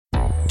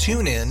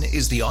TuneIn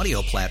is the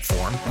audio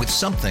platform with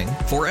something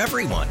for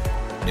everyone.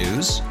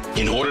 News.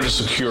 In order to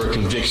secure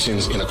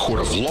convictions in a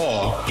court of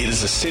law, it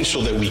is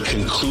essential that we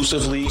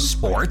conclusively.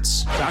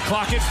 Sports. Shot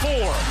clock at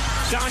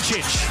 4.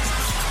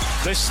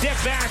 Doncic. The step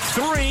back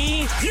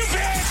 3. You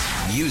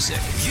bet. Music.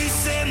 You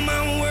set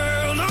my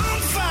world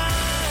on fire.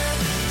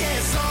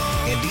 Yes,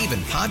 and even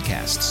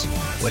podcasts.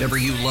 Whatever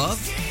you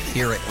love,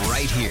 hear it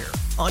right here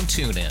on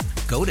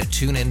TuneIn. Go to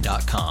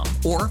TuneIn.com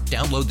or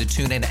download the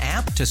TuneIn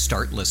app to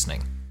start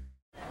listening.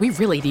 We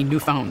really need new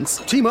phones.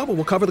 T-Mobile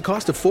will cover the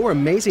cost of 4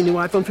 amazing new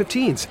iPhone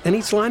 15s, and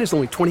each line is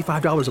only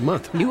 $25 a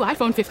month. New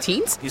iPhone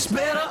 15s? it's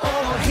better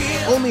over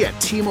here. Only at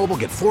T-Mobile,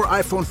 get 4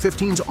 iPhone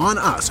 15s on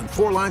us and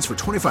 4 lines for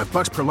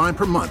 $25 per line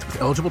per month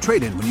with eligible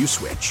trade-in when you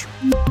switch.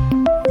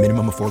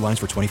 Minimum of 4 lines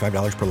for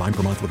 $25 per line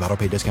per month with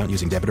autopay discount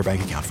using debit or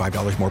bank account.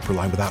 $5 more per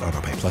line without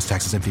autopay, plus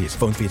taxes and fees.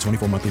 Phone fee at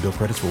 24 monthly bill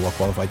credits for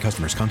well-qualified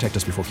customers. Contact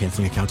us before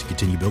canceling account to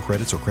continue bill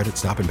credits or credit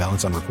stop and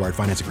balance on required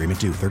finance agreement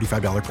due.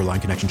 $35 per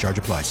line connection charge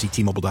applies. See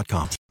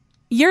T-Mobile.com.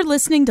 You're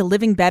listening to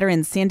Living Better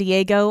in San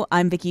Diego.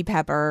 I'm Vicki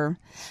Pepper.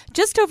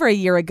 Just over a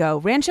year ago,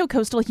 Rancho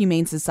Coastal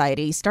Humane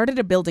Society started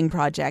a building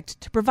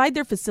project to provide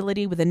their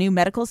facility with a new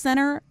medical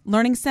center,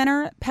 learning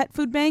center, pet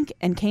food bank,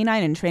 and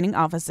canine and training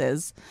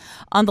offices.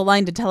 On the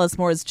line to tell us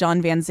more is John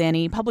Van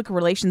Zante, Public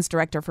Relations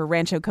Director for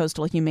Rancho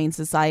Coastal Humane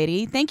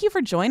Society. Thank you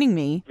for joining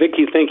me.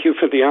 Vicki, thank you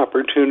for the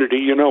opportunity.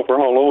 You know,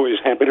 we're all always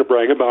happy to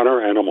brag about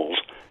our animals.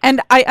 And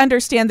I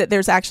understand that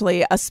there's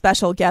actually a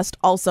special guest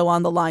also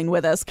on the line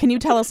with us. Can you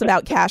tell us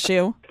about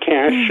Cashew?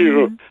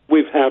 Cashew,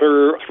 we've had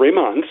her 3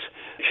 months.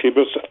 She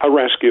was a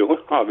rescue,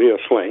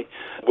 obviously.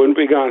 When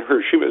we got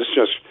her, she was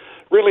just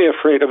really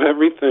afraid of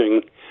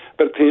everything.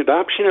 But at the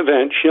adoption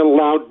event, she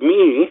allowed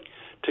me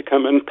to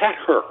come and pet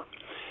her.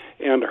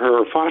 And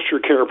her foster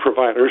care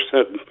provider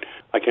said,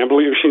 I can't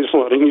believe she's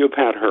letting you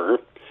pet her.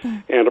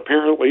 And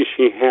apparently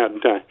she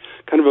had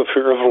kind of a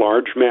fear of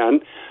large men.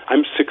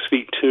 I'm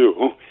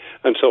 6'2",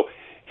 and so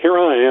here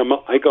I am.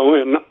 I go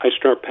in, I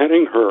start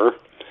petting her,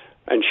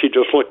 and she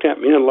just looked at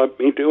me and let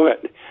me do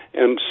it.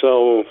 And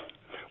so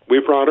we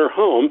brought her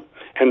home,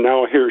 and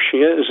now here she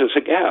is as a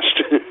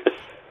guest.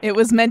 It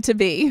was meant to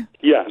be.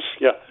 Yes,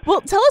 yeah.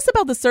 Well, tell us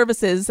about the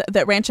services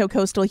that Rancho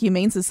Coastal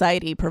Humane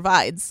Society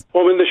provides.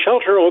 Well, when the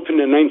shelter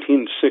opened in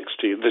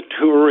 1960, the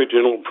 2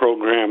 original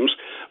programs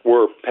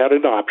were pet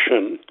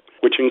adoption,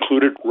 which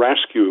included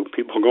rescue,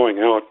 people going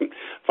out and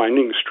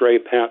finding stray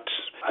pets.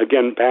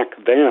 Again, back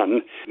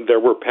then, there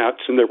were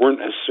pets and there weren't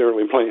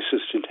necessarily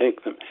places to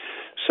take them.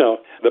 So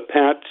the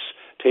pets,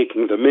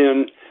 taking them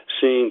in,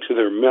 seeing to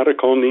their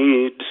medical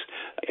needs,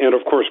 and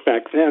of course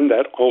back then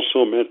that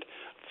also meant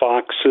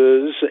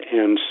foxes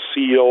and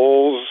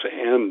seals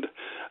and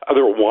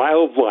other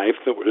wildlife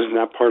that was in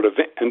that part of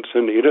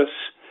Encinitas.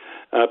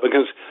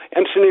 Because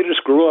Encinitas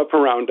grew up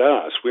around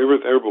us. We were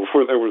there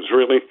before there was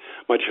really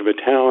much of a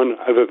town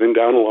other than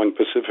down along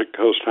Pacific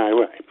Coast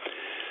Highway.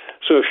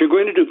 So if you're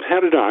going to do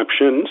pet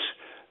adoptions,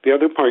 the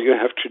other part you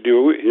have to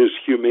do is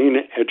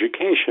humane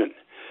education.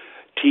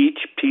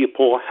 Teach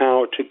people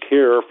how to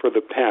care for the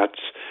pets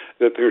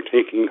that they're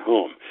taking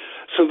home.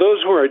 So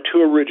those were our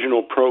 2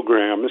 original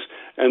programs,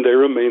 and they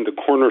remain the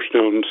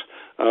cornerstones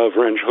of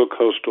Rancho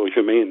Coastal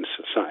Humane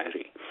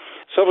Society.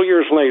 Several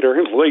years later,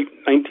 in the late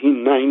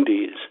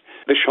 1990s,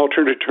 the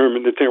shelter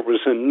determined that there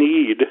was a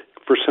need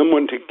for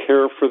someone to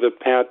care for the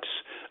pets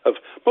of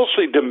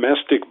mostly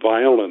domestic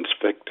violence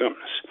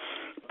victims.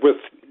 With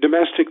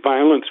domestic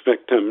violence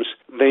victims,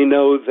 they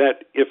know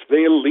that if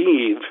they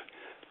leave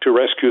to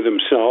rescue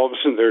themselves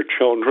and their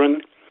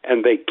children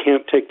and they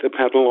can't take the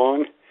pet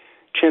along,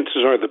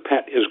 chances are the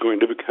pet is going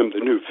to become the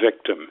new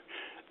victim,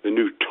 the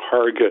new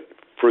target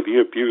for the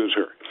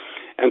abuser.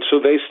 And so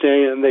they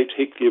stay and they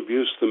take the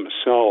abuse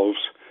themselves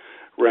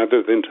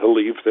rather than to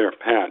leave their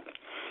pet.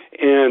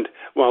 And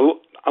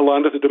while a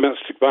lot of the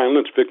domestic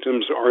violence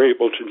victims are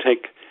able to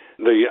take,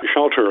 the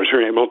shelters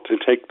are able to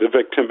take the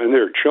victim and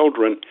their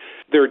children,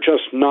 they're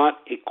just not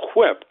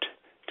equipped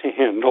to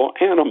handle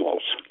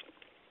animals.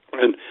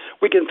 And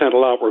we get that a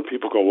lot where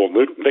people go,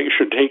 well, they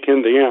should take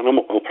in the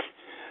animal.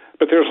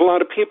 But there's a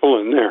lot of people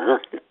in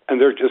there,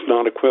 and they're just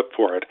not equipped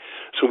for it.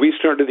 So we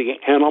started the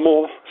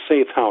Animal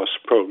Safe House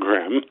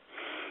program.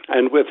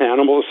 And with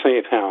Animal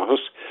Safe House,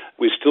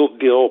 we still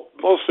deal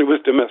mostly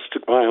with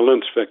domestic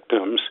violence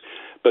victims.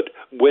 But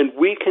when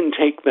we can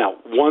take that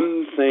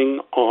one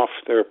thing off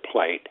their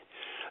plate,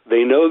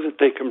 they know that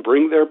they can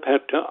bring their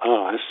pet to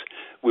us.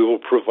 We will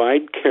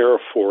provide care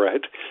for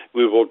it.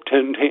 We will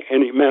tend to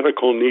any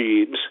medical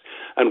needs.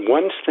 And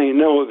once they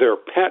know their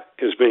pet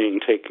is being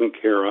taken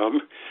care of,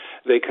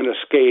 they can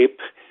escape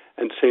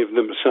and save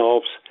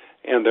themselves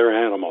and their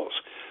animals.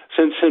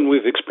 Since then,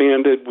 we've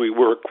expanded. We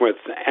work with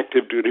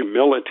active duty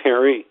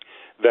military,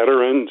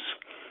 veterans,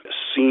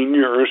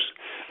 seniors.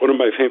 One of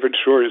my favorite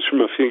stories from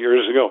a few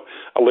years ago,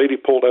 a lady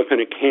pulled up in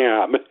a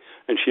cab,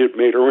 and she had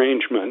made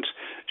arrangements.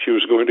 She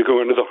was going to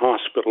go into the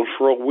hospital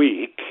for a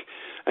week,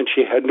 and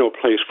she had no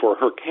place for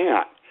her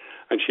cat,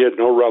 and she had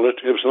no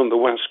relatives on the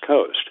West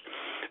Coast.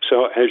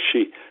 So as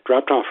she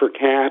dropped off her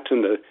cat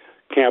and the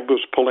cab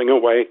was pulling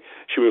away.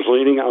 She was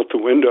leaning out the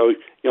window,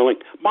 yelling,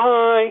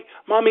 "Bye,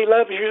 Mommy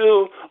loves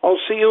you. I'll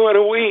see you in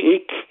a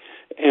week."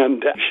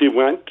 And she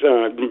went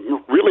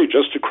really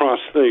just across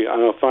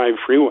the 5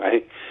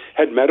 freeway,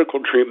 had medical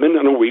treatment,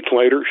 and a week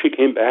later she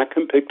came back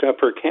and picked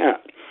up her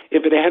cat.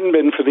 If it hadn't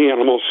been for the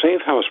Animal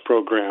Safe House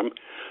program,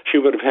 she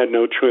would have had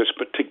no choice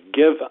but to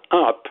give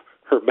up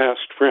her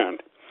best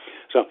friend.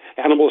 So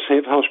Animal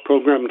Safe House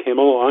program came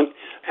along.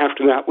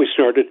 After that, we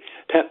started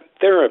pet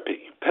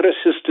therapy,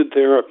 pet-assisted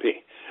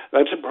therapy.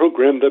 That's a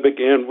program that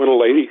began when a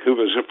lady who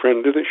was a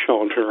friend of the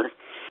shelter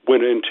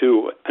went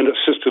into an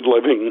assisted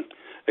living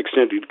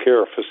extended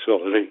care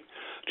facility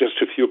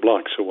just a few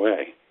blocks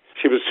away.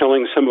 She was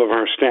telling some of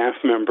our staff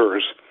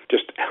members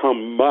just how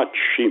much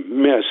she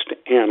missed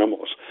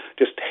animals,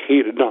 just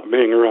hated not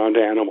being around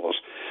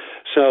animals.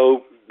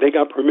 So they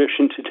got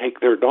permission to take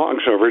their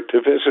dogs over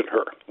to visit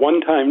her.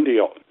 One-time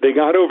deal. They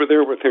got over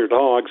there with their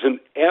dogs, and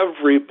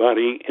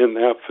everybody in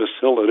that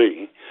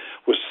facility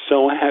was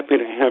so happy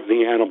to have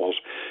the animals.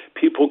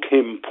 People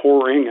came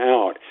pouring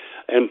out,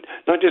 and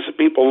not just the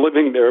people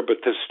living there,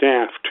 but the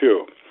staff,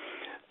 too.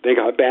 They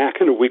got back,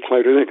 and a week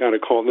later they got a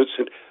call that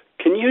said,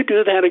 "Can you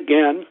do that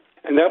again?"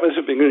 And that was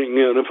the beginning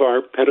of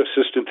our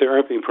pet-assisted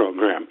therapy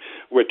program,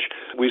 which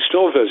we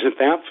still visit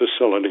that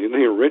facility,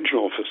 the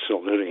original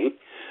facility,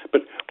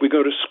 but we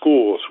go to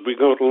schools, we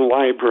go to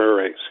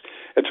libraries.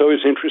 It's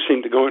always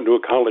interesting to go into a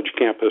college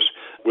campus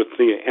with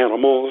the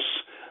animals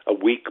a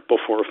week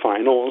before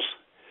finals.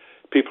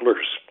 People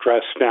are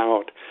stressed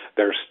out,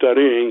 they're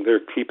studying, they're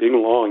keeping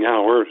long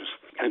hours,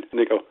 and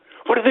they go,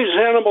 "What are these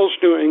animals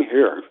doing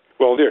here?"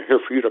 "Well, they're here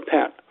for you to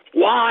pet."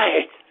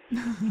 "Why?"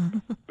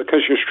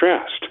 "Because you're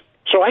stressed."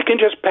 "So I can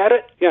just pet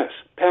it?" "Yes,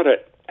 pet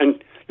it."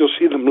 And you'll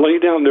see them lay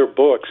down their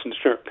books and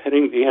start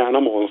petting the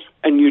animals,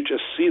 and you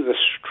just see the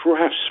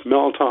stress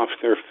melt off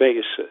their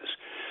faces.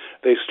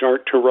 They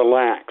start to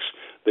relax,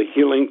 the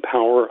healing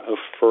power of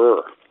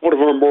fur. One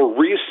of our more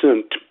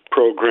recent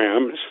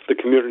programs, the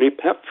Community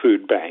Pet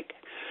Food Bank.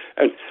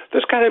 And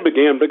this kind of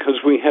began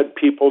because we had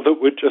people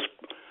that would just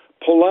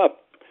pull up.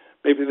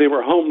 Maybe they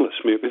were homeless,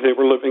 maybe they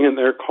were living in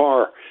their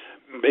car.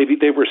 Maybe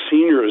they were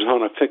seniors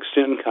on a fixed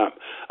income,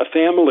 a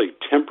family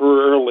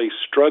temporarily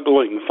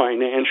struggling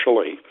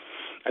financially,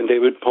 and they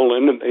would pull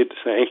in and they'd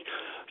say,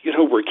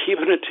 "We're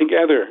keeping it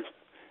together.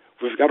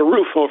 We've got a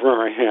roof over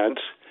our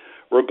heads.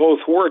 We're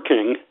both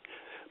working,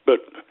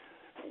 but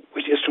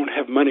we just don't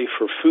have money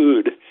for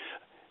food,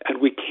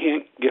 and we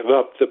can't give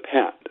up the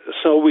pet."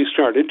 So we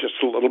started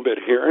just a little bit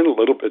here and a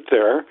little bit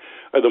there.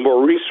 The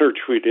more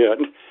research we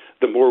did,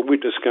 the more we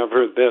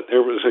discovered that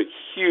there was a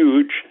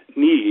huge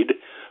need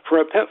for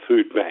a pet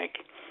food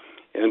bank.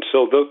 And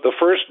so the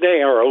first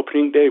day, our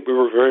opening day, we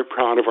were very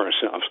proud of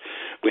ourselves.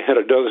 We had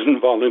 12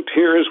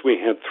 volunteers, we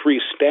had 3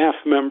 staff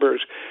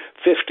members,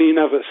 15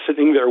 of us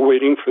sitting there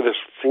waiting for this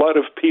flood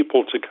of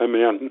people to come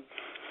in,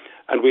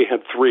 and we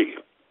had 3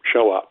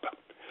 show up.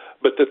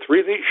 But the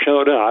 3 that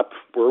showed up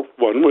were,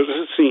 one was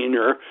a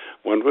senior,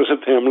 one was a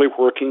family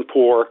working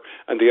poor,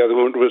 and the other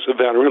one was a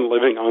veteran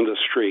living on the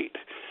street.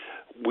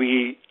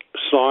 We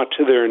saw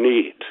to their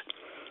needs.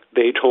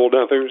 They told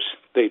others,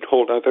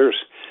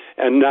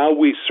 and now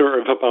we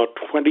serve about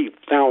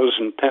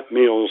 20,000 pet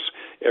meals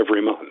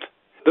every month.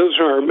 Those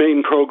are our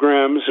main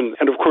programs, and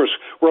of course,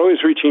 we're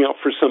always reaching out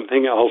for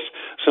something else.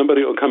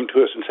 Somebody will come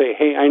to us and say,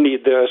 "Hey, I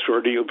need this," or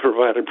 "Do you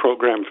provide a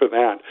program for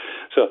that?"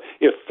 So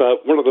if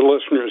one of the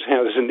listeners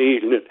has a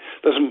need and it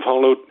doesn't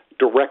follow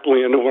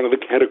directly into one of the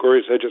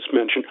categories I just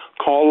mentioned,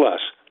 call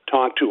us,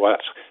 talk to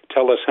us,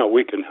 tell us how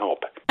we can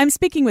help. I'm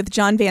speaking with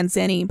John Van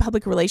Zante,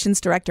 Public Relations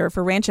Director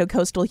for Rancho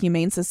Coastal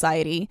Humane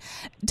Society.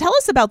 Tell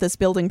us about this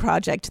building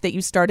project that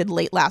you started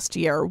late last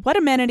year. What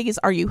amenities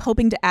are you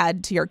hoping to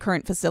add to your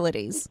current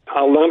facilities?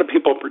 A lot of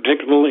people,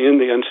 particularly in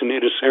the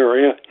Encinitas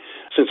area,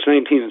 since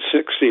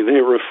 1960, they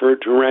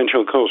referred to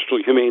Rancho Coastal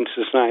Humane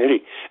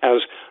Society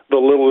as the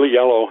Little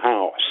Yellow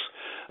House.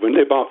 When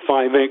they bought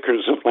 5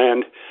 acres of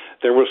land,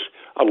 there was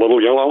a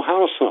little yellow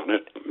house on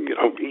it,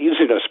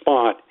 easy to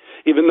spot.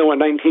 Even though in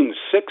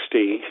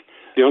 1960,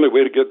 the only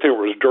way to get there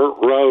was dirt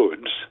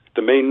roads.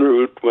 The main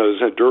route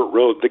was a dirt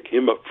road that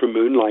came up from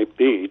Moonlight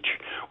Beach,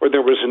 or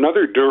there was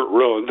another dirt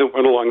road that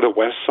went along the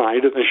west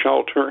side of the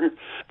shelter.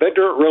 That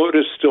dirt road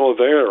is still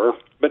there,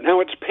 but now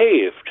it's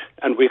paved,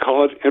 and we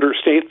call it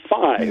Interstate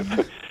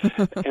 5.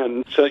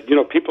 And so,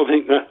 people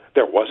think that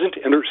there wasn't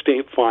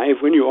Interstate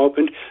 5 when you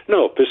opened.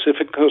 No,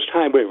 Pacific Coast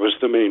Highway was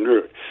the main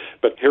route.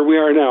 But here we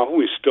are now.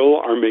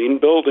 Our main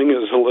building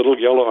is a little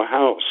yellow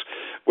house,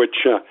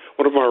 which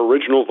one of our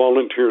original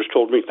volunteers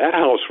told me that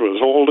house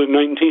was old in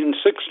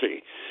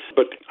 1960.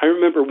 But I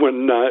remember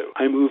when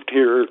I moved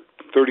here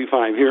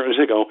 35 years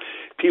ago,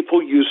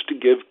 people used to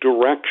give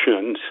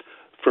directions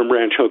from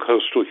Rancho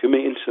Coastal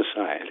Humane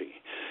Society.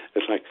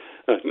 It's like,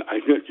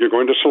 you're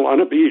going to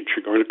Solana Beach,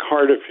 you're going to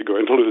Cardiff, you're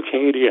going to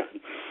Leucadia.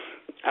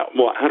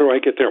 Well, how do I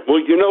get there? Well,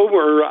 you know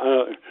where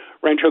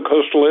Rancho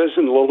Coastal is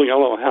in the Little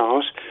Yellow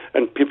House,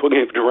 and people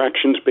gave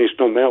directions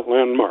based on that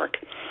landmark.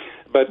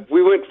 But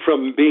we went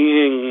from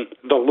being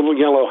the Little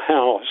Yellow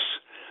House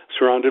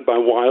surrounded by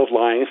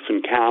wildlife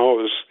and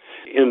cows,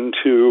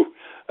 into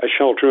a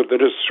shelter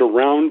that is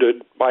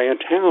surrounded by a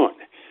town.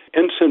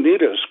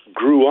 Encinitas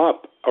grew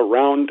up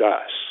around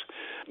us.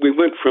 We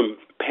went from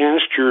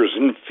pastures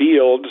and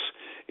fields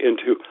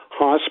into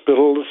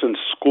hospitals and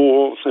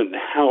schools and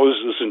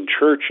houses and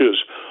churches,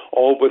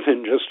 all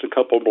within just a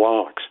couple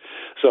blocks.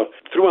 So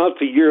throughout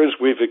the years,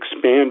 we've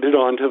expanded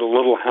onto the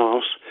little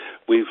house.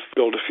 We've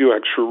built a few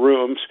extra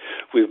rooms.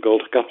 We've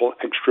built a couple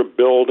extra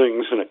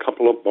buildings and a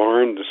couple of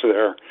barns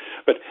there.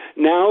 But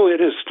now it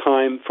is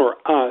time for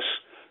us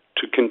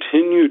to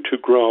continue to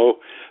grow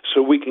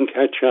so we can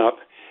catch up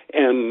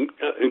and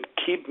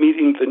keep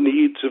meeting the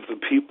needs of the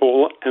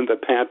people and the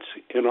pets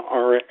in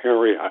our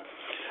area.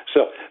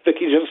 So,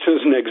 Vicki, just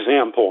as an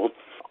example,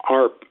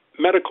 our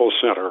medical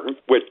center,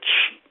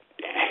 which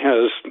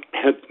has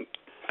had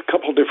a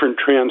couple different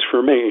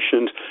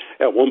transformations.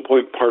 At one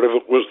point, part of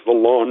it was the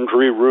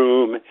laundry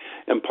room,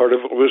 and part of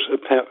it was the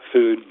pet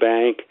food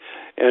bank.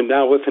 And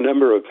now with the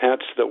number of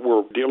pets that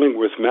we're dealing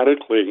with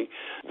medically,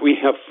 we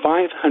have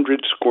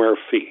 500 square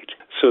feet.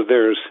 So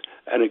there's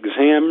an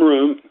exam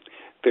room,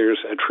 there's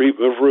a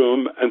treatment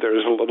room, and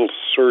there's a little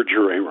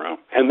surgery room.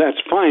 And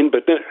that's fine,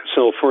 but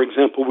so, for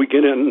example, we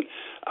get in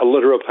a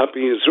litter of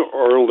puppies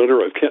or a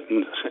litter of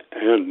kittens,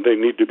 and they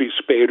need to be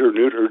spayed or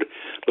neutered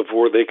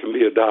before they can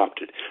be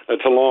adopted.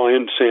 That's a law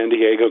in San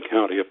Diego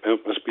County. A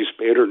pet must be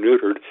spayed or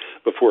neutered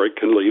before it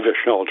can leave a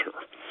shelter.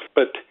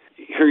 But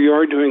here you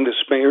are doing the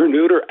spay or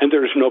neuter, and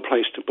there's no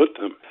place to put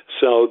them.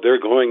 So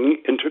they're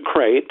going into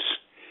crates.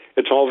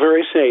 It's all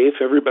very safe.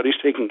 Everybody's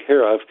taken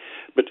care of.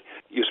 But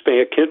you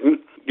spay a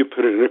kitten, you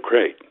put it in a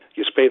crate.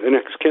 You spay the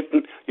next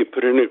kitten, you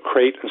put it in a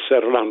crate and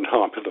set it on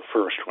top of the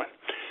first one.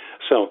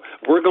 So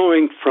we're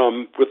going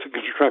from, with the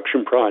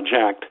construction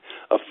project,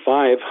 a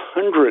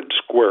 500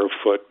 square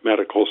foot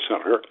medical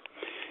center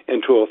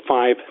into a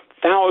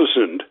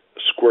 5,000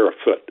 square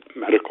foot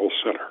medical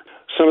center.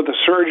 Some of the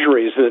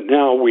surgeries that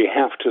now we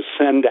have to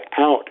send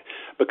out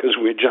because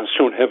we just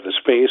don't have the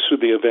space or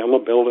the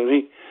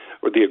availability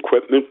or the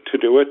equipment to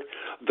do it,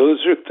 those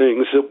are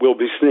things that we'll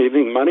be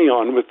saving money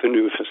on with the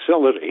new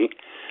facility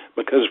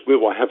because we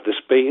will have the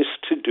space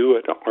to do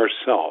it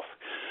ourselves.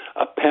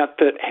 A pet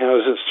that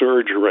has a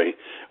surgery,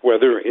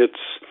 whether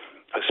it's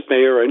a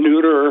spay or a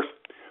neuter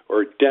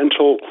or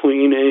dental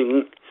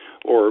cleaning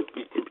or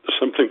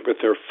something with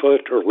their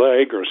foot or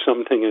leg or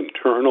something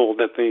internal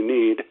that they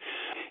need,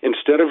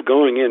 instead of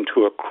going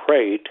into a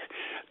crate,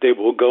 they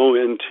will go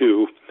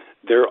into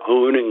their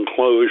own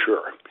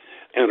enclosure.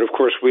 And, of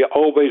course, we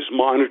always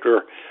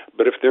monitor,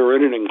 but if they're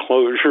in an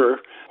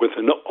enclosure with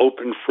an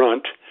open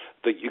front,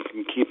 that you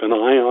can keep an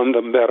eye on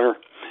them better.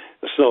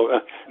 So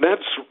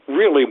that's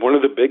really one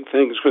of the big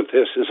things with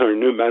this is our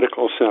new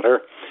medical center.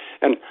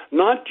 And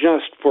not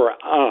just for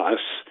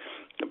us,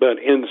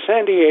 but in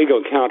San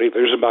Diego County,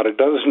 there's about a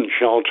dozen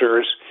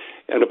shelters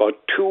and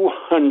about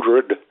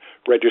 200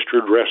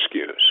 registered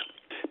rescues.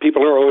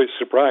 People are always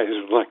surprised,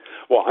 like,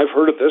 well, I've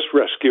heard of this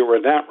rescue or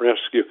that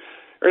rescue.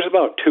 There's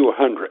about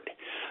 200.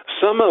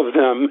 Some of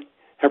them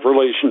have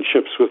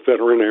relationships with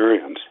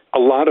veterinarians. A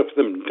lot of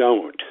them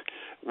don't,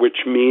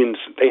 which means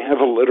they have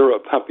a litter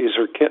of puppies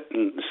or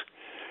kittens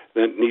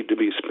that need to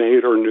be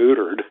spayed or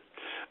neutered,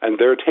 and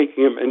they're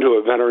taking them into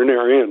a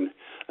veterinarian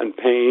and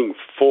paying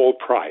full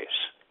price.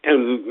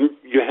 And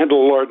you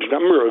handle a large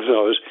number of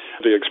those,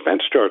 the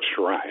expense starts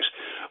to rise.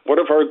 One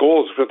of our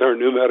goals with our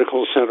new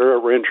medical center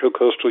at Rancho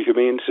Coastal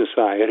Humane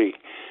Society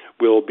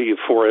will be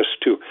for us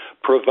to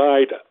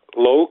provide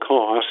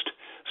low-cost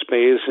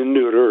spays and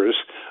neuters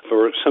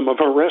for some of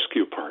our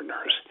rescue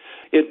partners.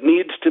 It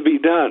needs to be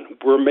done.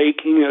 We're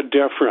making a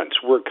difference.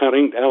 We're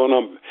cutting down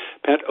on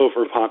pet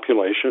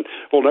overpopulation.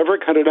 We'll never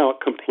cut it out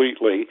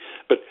completely,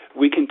 but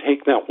we can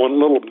take that one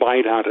little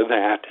bite out of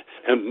that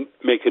and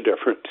make a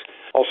difference.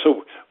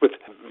 Also, with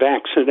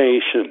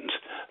vaccinations,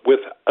 with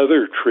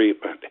other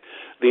treatment,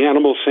 the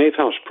Animal Safe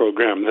House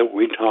program that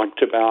we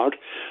talked about,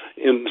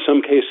 in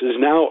some cases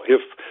now,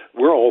 if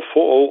we're all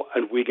full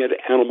and we get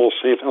Animal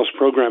Safe House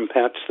program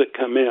pets that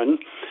come in,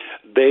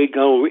 they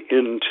go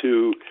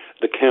into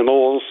the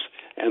kennels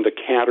and the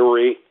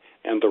cattery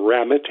and the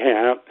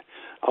rabbit-tat,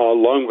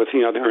 along with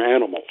the other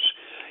animals.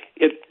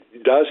 It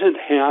doesn't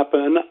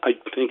happen. I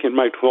think in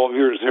my 12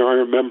 years there, I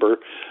remember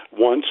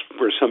once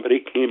where somebody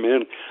came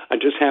in. I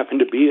just happened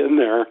to be in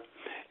there,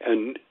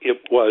 and it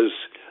was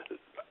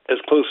as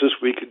close as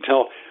we could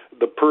tell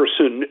the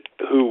person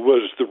who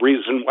was the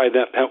reason why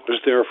that pet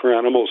was there for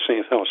Animal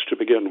Safe House to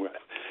begin with.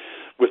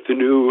 With the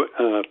new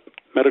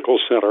medical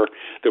center,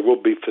 there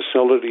will be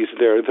facilities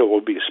there, there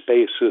will be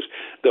spaces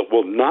that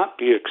will not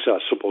be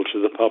accessible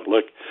to the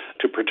public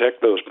to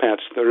protect those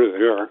pets that are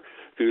there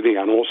through the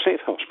Animal Safe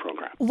House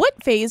program.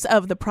 What phase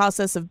of the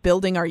process of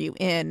building are you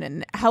in,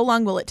 and how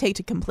long will it take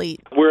to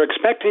complete? We're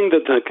expecting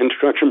that the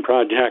construction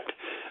project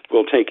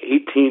will take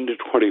 18 to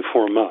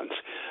 24 months.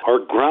 Our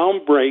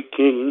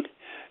groundbreaking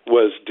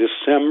was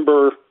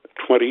December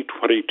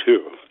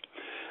 2022.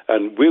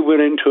 And we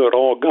went into it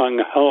all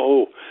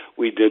gung-ho.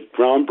 We did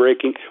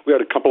groundbreaking. We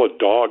had a couple of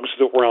dogs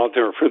that were out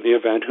there for the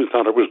event who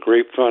thought it was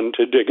great fun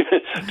to dig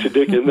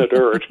in the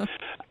dirt.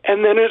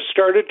 And then it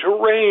started to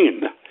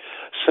rain.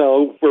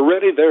 So we're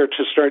ready there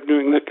to start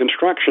doing the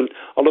construction.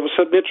 All of a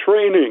sudden it's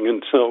raining,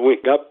 and so we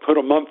got put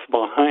a month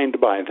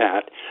behind by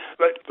that.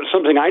 But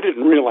something I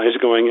didn't realize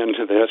going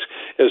into this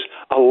is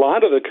a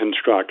lot of the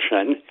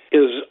construction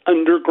is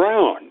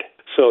underground.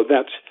 So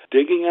that's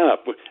digging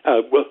up.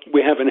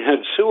 We haven't had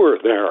sewer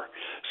there,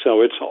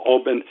 so it's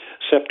all been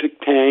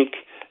septic tank,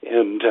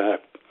 and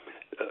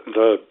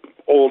the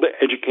old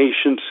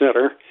education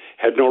center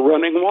had no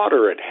running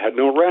water. It had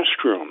no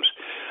restrooms.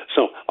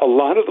 So a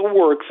lot of the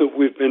work that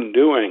we've been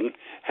doing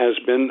has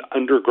been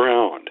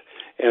underground.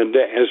 And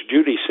as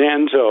Judy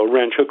Sanzo,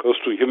 Rancho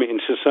Coastal Humane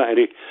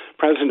Society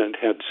president,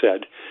 had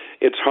said,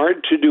 it's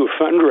hard to do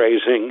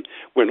fundraising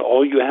when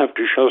all you have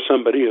to show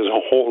somebody is a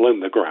hole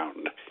in the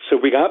ground. So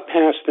we got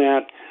past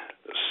that,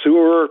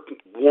 sewer,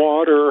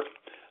 water,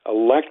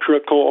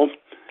 electrical,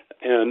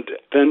 and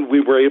then we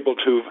were able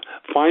to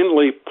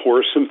finally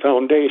pour some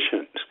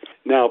foundations.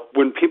 Now,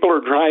 when people are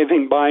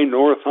driving by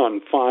north on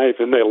 5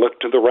 and they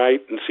look to the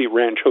right and see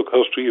Rancho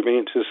Coastal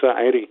Humane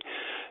Society,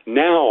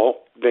 now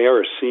they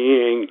are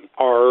seeing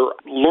our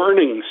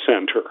learning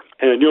center.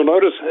 And you'll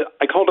notice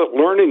I called it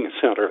Learning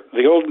Center.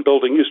 The old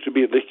building used to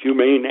be the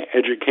Humane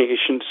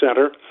Education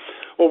Center.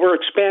 Well, we're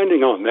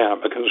expanding on that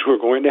because we're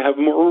going to have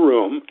more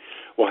room.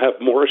 We'll have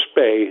more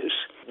space.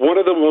 One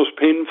of the most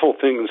painful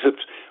things is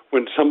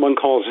when someone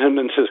calls in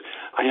and says,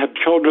 I have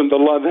children that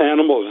love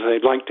animals.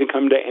 They'd like to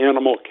come to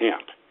animal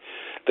camp.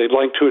 They'd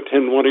like to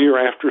attend one of your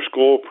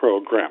after-school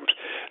programs.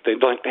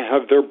 They'd like to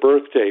have their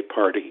birthday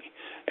party.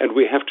 And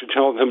we have to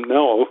tell them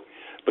no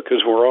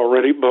because we're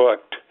already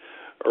booked,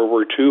 or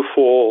we're too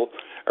full,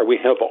 or we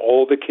have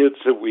all the kids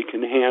that we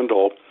can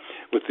handle.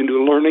 With the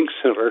new Learning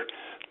Center,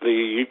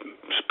 the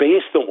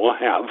space that we'll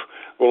have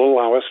will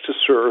allow us to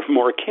serve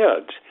more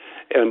kids.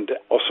 And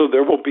also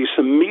there will be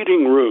some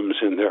meeting rooms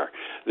in there.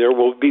 There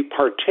will be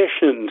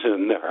partitions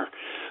in there.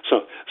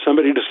 So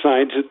somebody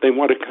decides that they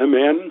want to come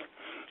in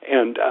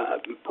and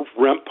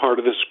rent part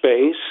of the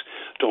space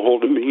to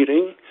hold a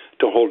meeting,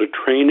 to hold a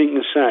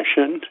training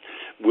session.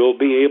 We'll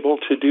be able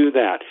to do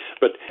that.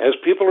 But as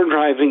people are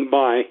driving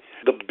by,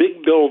 the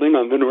big building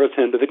on the north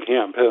end of the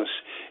campus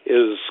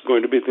is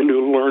going to be the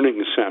new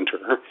Learning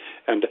Center.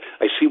 And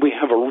I see we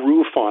have a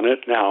roof on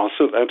it now,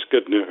 so that's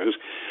good news.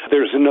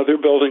 There's another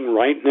building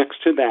right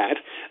next to that.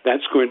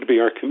 That's going to be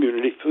our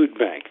community food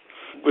bank.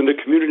 When the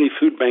community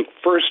food bank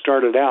first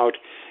started out,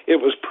 it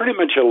was pretty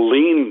much a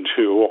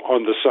lean-to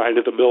on the side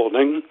of the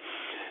building,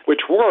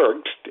 which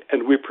worked,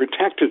 and we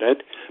protected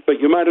it,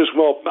 but you might as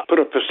well put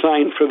up a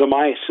sign for the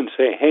mice and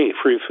say, hey,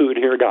 free food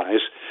here,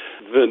 guys.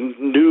 The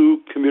new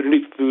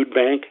community food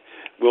bank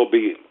will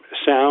be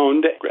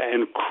sound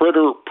and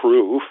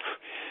critter-proof,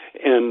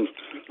 and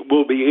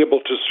we'll be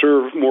able to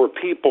serve more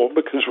people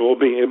because we'll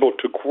be able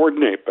to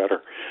coordinate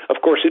better.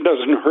 Of course, it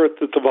doesn't hurt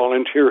that the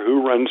volunteer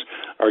who runs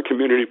our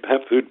community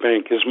pet food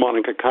bank is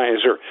Monica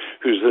Kaiser,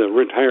 who's the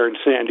retired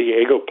San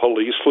Diego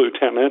police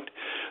lieutenant.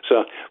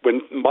 So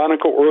when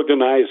Monica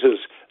organizes,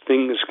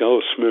 things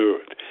go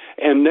smooth.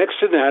 And next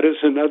to that is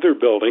another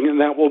building, and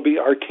that will be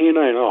our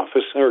canine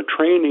office, our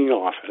training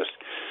office.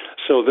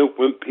 So that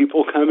when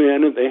people come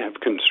in and they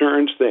have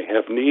concerns, they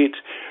have needs,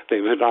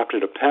 they've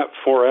adopted a pet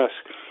for us,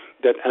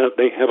 that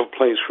they have a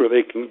place where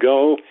they can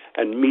go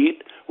and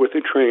meet with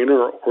a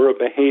trainer or a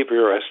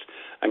behaviorist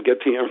and get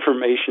the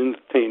information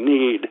that they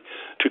need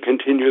to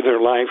continue their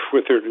life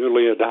with their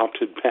newly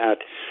adopted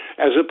pet,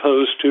 as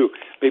opposed to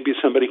maybe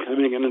somebody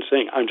coming in and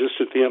saying, I'm just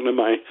at the end of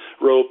my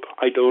rope,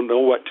 I don't know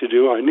what to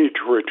do, I need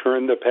to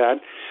return the pet.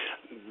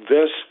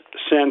 This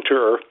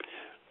center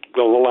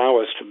will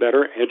allow us to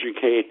better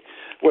educate,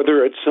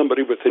 whether it's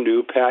somebody with a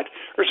new pet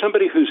or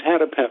somebody who's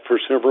had a pet for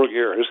several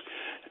years,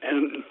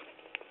 and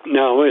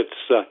now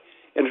it's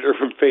in a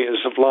different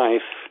phase of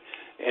life,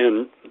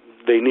 and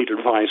they need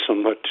advice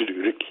on what to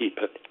do to keep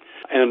it.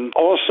 And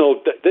also,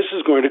 this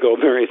is going to go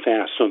very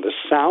fast. On the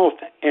south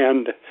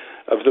end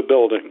of the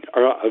building,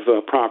 or of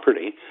the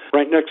property,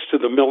 right next to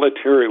the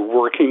Military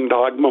Working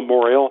Dog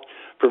Memorial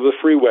from the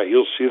freeway,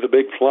 you'll see the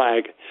big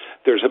flag.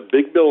 There's a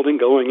big building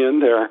going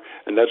in there,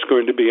 and that's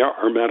going to be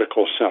our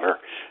medical center.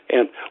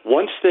 And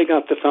once they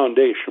got the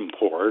foundation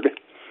poured,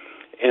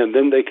 and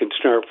then they could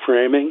start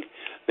framing,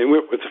 they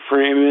went with the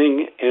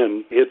framing,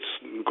 and it's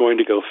going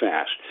to go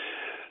fast.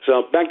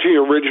 So back to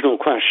your original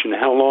question,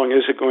 how long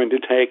is it going to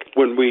take?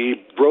 When we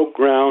broke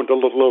ground a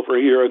little over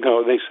a year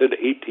ago, they said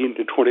 18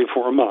 to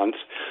 24 months.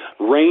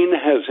 Rain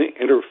has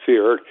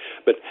interfered,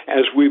 but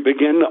as we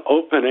begin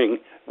opening,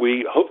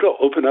 we hope to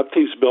open up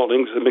these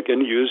buildings and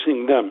begin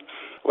using them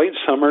late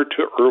summer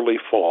to early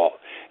fall.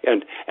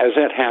 And as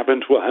that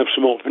happens, we'll have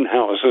some open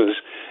houses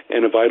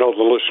and invite all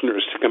the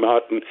listeners to come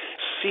out and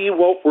see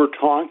what we're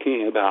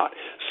talking about,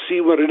 see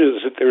what it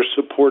is that they're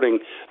supporting,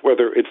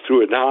 whether it's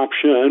through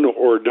adoption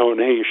or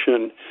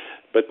donation.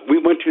 But we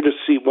want you to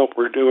see what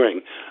we're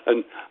doing.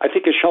 And I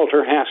think a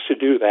shelter has to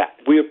do that.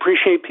 We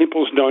appreciate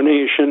people's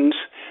donations,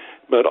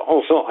 But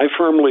also, I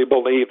firmly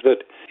believe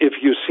that if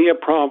you see a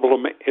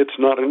problem, it's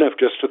not enough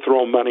just to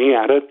throw money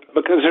at it,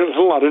 because there's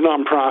a lot of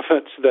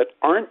nonprofits that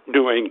aren't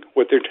doing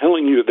what they're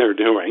telling you they're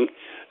doing.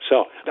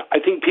 So I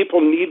think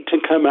people need to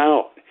come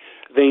out.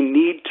 They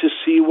need to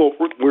see what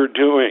we're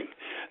doing.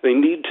 They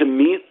need to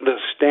meet the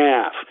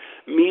staff,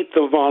 meet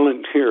the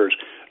volunteers,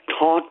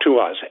 talk to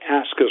us,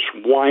 ask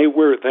us why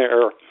we're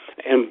there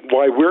and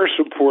why we're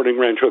supporting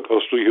Rancho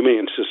Coastal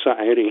Humane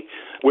Society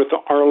with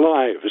our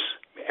lives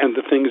and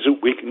the things that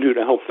we can do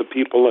to help the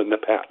people and the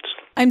pets.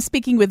 I'm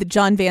speaking with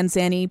John Van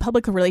Zante,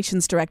 Public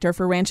Relations Director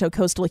for Rancho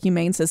Coastal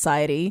Humane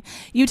Society.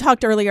 You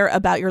talked earlier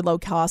about your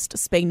low-cost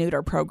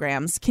spay-neuter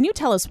programs. Can you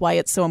tell us why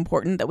it's so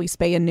important that we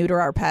spay and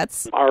neuter our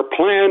pets? Our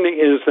plan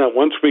is that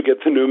once we get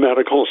the new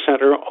medical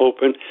center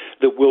open,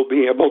 that we'll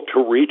be able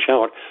to reach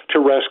out to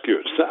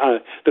rescues.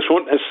 This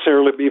won't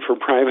necessarily be for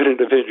private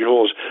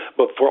individuals,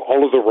 but for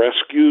all of the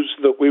rescues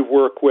that we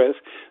work with,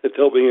 that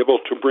they'll be able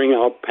to bring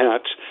out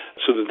pets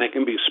so that they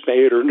can be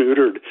spayed or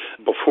neutered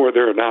before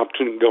they're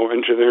adopted and go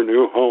into their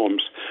new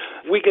homes.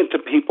 We get the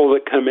people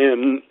that come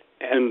in,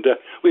 and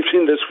we've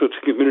seen this with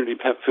the Community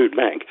Pet Food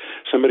Bank.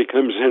 Somebody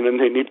comes in and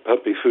they need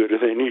puppy food or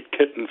they need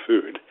kitten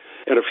food.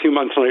 And a few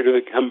months later,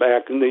 they come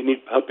back and they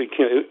need puppy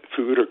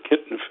food or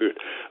kitten food.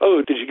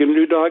 Oh, did you get a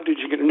new dog? Did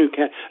you get a new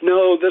cat?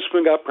 No, this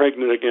one got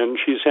pregnant again.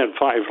 She's had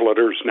 5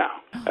 litters now.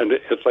 And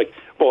it's like,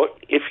 well,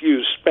 if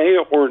you spay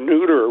or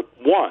neuter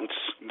once,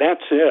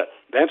 that's it.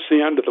 That's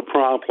the end of the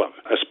problem.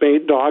 A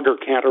spayed dog or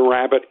cat or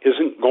rabbit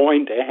isn't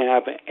going to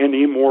have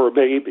any more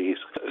babies.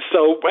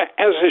 So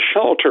as a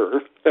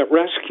shelter that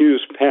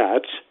rescues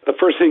pets, the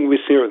first thing we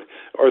see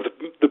are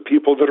the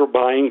people that are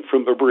buying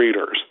from the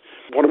breeders.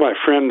 One of my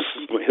friends,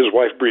 his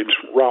wife breeds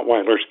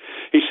Rottweilers.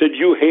 He said,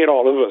 "You hate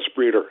all of us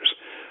breeders."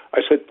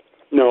 I said,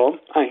 "No,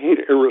 I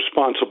hate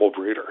irresponsible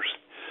breeders."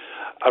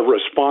 A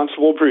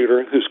responsible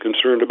breeder who's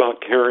concerned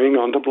about carrying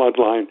on the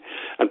bloodline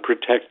and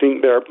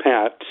protecting their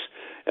pets.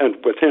 And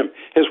with him,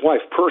 his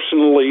wife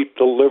personally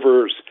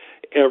delivers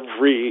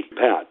every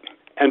pet.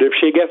 And if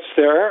she gets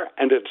there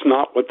and it's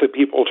not what the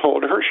people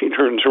told her, she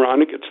turns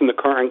around and gets in the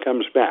car and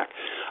comes back.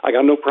 I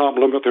got no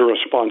problem with a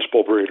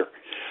responsible breeder.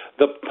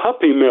 The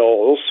puppy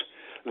mills,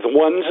 the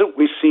ones that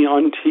we see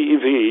on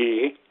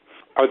TV,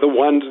 are the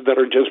ones that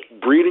are just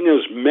breeding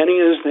as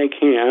many as they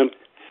can,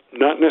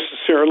 not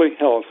necessarily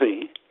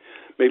healthy,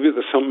 maybe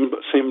the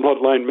same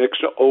bloodline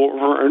mixed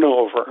over and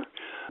over,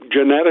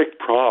 genetic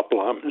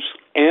problems,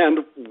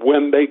 and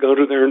when they go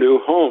to their new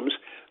homes,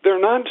 they're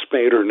not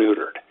spayed or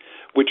neutered,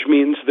 which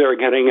means they're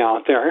getting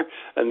out there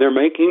and they're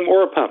making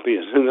more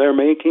puppies and they're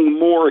making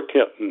more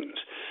kittens.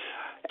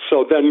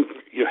 So then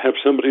you have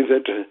somebody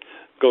that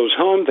goes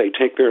home, they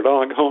take their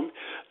dog home,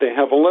 they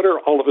have a litter,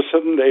 all of a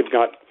sudden they've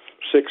got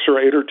 6 or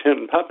 8 or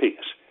 10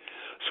 puppies.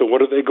 So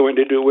what are they going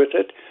to do with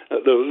it?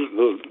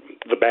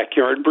 The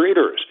backyard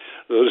breeders.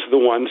 Those are the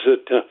ones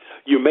that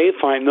you may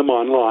find them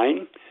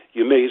online.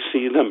 You may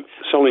see them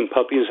selling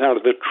puppies out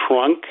of the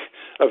trunk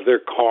of their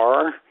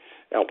car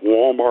at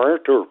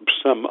Walmart or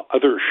some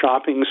other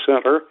shopping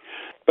center.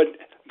 But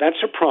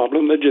that's a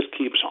problem that just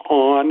keeps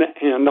on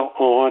and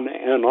on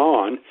and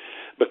on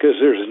because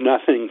there's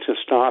nothing to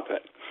stop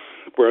it.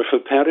 Where if a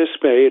pet is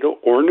spayed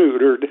or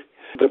neutered,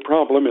 the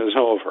problem is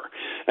over.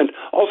 And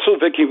also,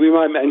 Vicki, we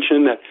might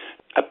mention that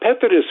a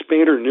pet that is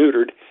spayed or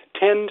neutered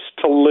tends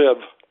to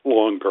live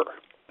longer.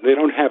 They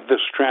don't have the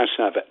stress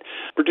of it,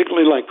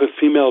 particularly like with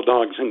female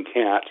dogs and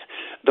cats.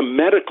 The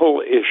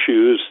medical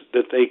issues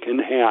that they can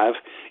have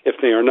if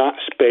they are not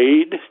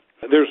spayed,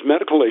 there's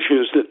medical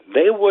issues that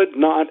they would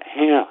not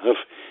have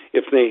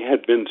if they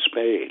had been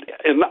spayed.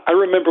 And I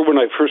remember when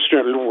I first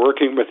started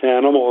working with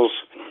animals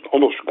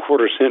almost a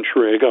quarter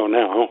century ago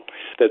now,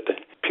 that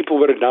people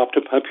would adopt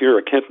a puppy or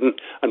a kitten,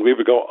 and we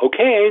would go,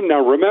 okay, now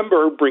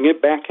remember, bring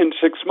it back in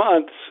 6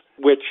 months,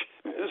 which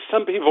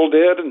some people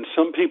did and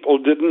some people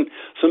didn't.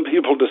 Some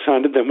people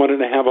decided they wanted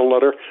to have a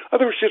litter.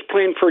 Others just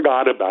plain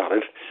forgot about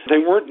it. They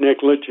weren't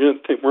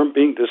negligent. They weren't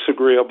being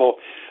disagreeable.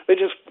 They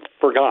just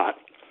forgot.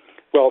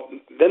 Well,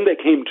 then they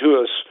came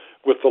to us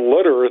with the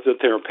litter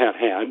that their pet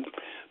had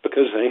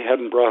because they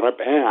hadn't brought it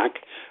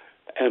back.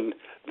 And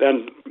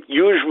then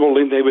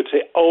usually they would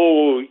say,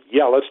 oh,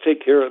 yeah, let's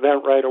take care of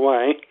that right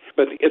away.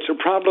 But it's a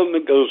problem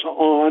that goes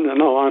on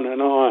and on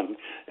and on.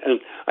 And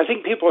I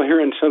think people here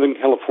in Southern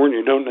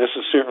California don't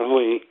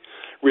necessarily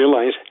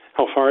realize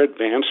how far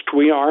advanced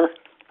we are,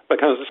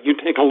 because you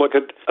take a look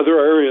at other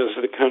areas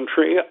of the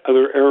country,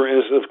 other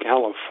areas of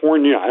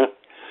California,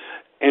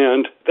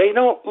 and they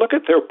don't look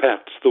at their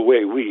pets the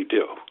way we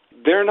do.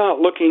 They're not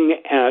looking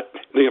at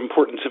the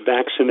importance of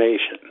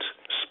vaccinations,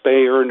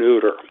 spay or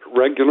neuter,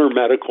 regular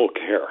medical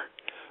care,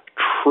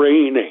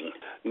 training,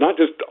 not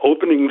just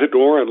opening the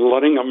door and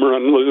letting them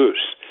run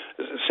loose.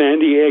 San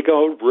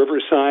Diego,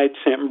 Riverside,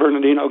 San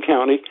Bernardino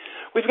County,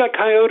 we've got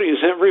coyotes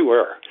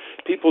everywhere.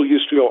 People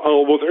used to go,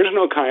 oh, well, there's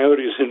no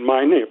coyotes in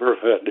my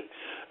neighborhood.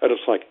 And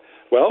it's like,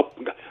 well,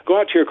 go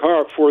out to your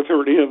car at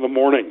 4:30 in the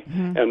morning,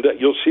 and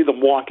you'll see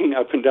them walking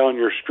up and down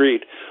your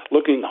street,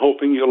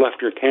 hoping you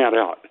left your cat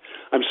out.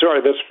 I'm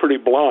sorry, that's pretty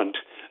blunt,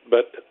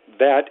 but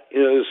That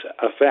is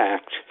a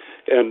fact.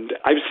 And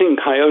I've seen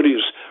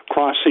coyotes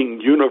crossing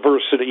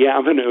University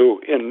Avenue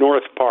in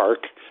North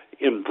Park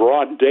in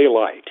broad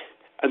daylight,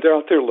 and they're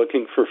out there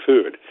looking for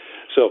food.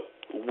 So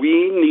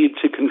we need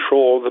to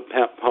control the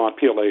pet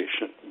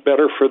population.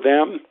 Better for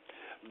them,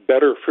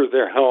 better for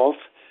their health,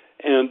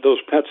 and those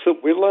pets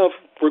that we love,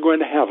 we're going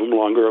to have them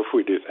longer if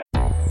we do that.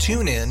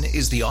 TuneIn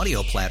is the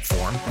audio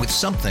platform with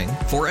something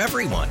for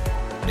everyone.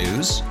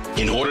 News.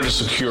 In order to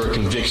secure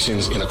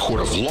convictions in a court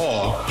of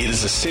law, it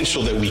is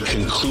essential that we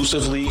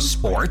conclusively.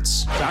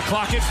 Sports. Shot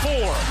clock at 4.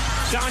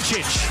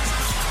 Doncic.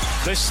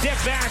 The step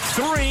back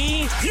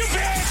 3. You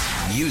bet.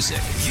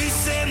 Music. You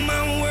set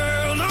my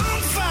world on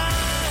fire.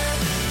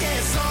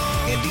 Yes,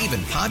 and even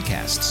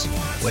podcasts.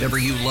 Whatever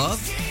you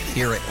love,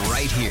 hear it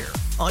right here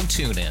on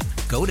TuneIn.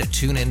 Go to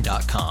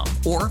TuneIn.com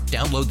or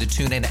download the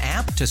TuneIn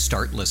app to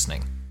start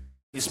listening.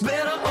 It's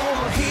better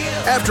over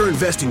here. After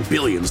investing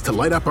billions to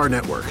light up our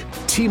network,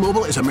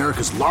 T-Mobile is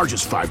America's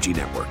largest 5G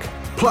network.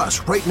 Plus,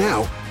 right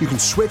now, you can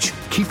switch,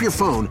 keep your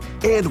phone,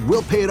 and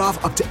we'll pay it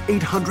off up to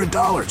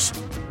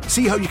 $800.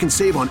 See how you can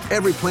save on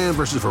every plan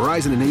versus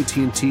Verizon and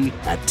AT&T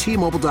at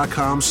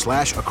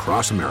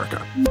T-Mobile.com/across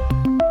America.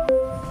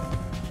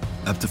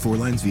 Up to 4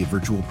 lines via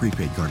virtual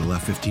prepaid card. Allow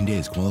 15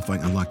 days.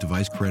 Qualifying unlocked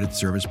device credit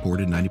service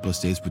ported 90+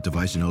 states with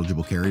device and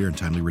eligible carrier and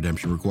timely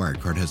redemption required.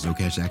 Card has no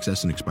cash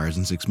access and expires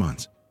in 6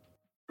 months.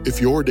 If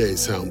your day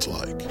sounds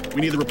like... We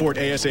need the report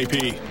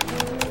ASAP.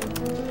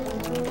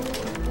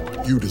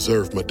 You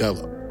deserve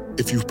Modelo.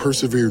 If you've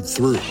persevered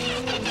through...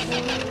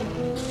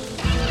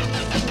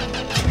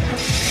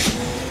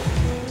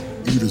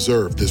 You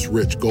deserve this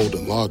rich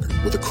golden lager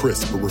with a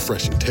crisp but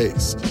refreshing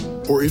taste.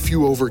 Or if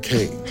you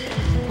overcame...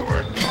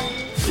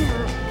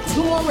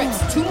 2 more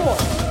reps, 2 more.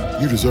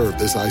 You deserve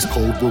this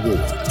ice-cold reward.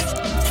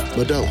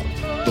 Modelo,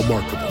 the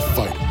Markable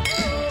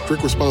Fighter.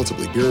 Drink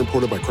responsibly. Beer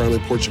imported by Crown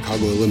Imports,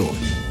 Chicago, Illinois.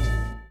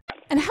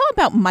 And how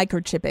about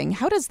microchipping?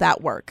 How does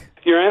that work?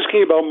 You're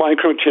asking about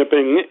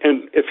microchipping,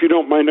 and if you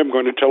don't mind, I'm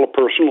going to tell a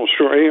personal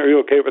story. Are you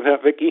okay with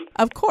that, Vicki?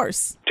 Of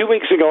course. 2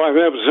 weeks ago, I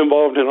was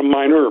involved in a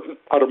minor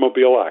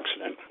automobile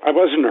accident. I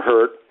wasn't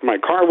hurt. My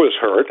car was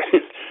hurt.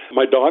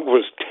 My dog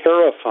was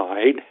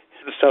terrified.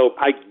 So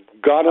I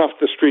got off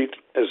the street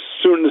as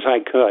soon as I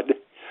could.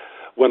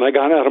 When I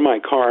got out of my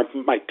car,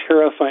 my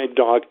terrified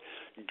dog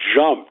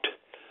jumped,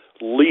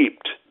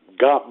 leaped,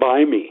 got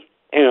by me,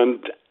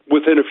 and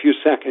within a few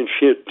seconds,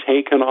 she had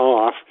taken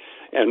off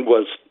and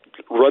was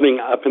running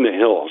up in the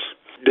hills.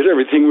 Did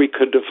everything we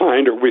could to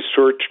find her. We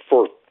searched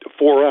for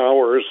 4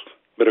 hours,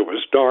 but it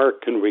was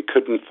dark and we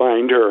couldn't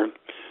find her.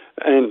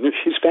 And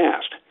she's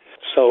fast.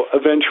 So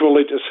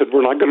eventually just said,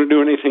 we're not going to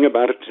do anything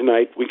about it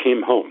tonight. We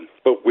came home.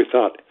 But we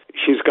thought,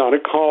 she's got a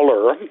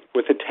collar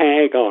with a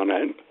tag on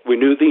it. We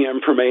knew the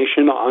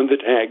information on the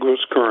tag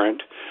was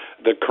current,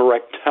 the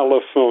correct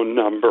telephone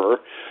number.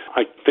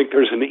 I think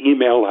there's an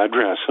email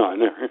address on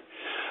there.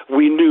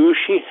 We knew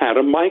she had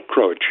a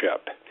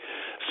microchip,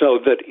 so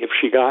that if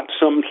she got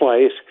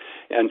someplace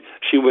and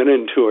she went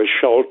into a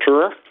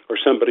shelter or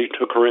somebody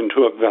took her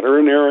into a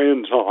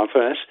veterinarian's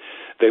office,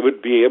 they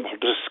would be able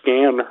to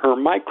scan her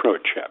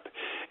microchip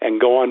and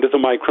go onto the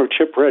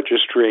microchip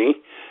registry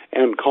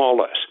and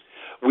call us.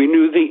 We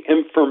knew the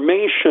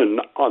information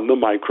on the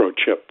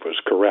microchip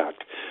was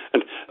correct.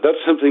 And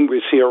that's something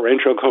we see at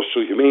Rancho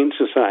Coastal Humane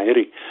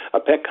Society. A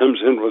pet comes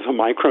in with a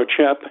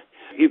microchip.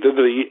 Either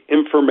the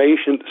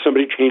information,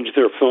 somebody changed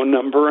their phone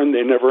number and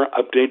they never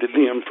updated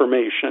the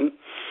information,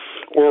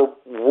 or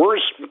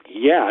worse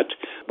yet,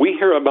 we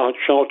hear about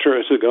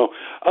shelters that go,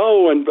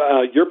 oh, and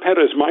your pet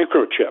is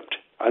microchipped.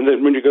 And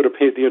then when you go to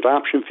pay the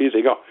adoption fee,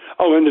 they go,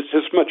 oh, and it's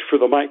this much for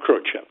the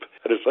microchip.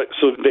 And it's like,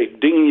 so they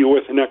ding you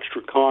with an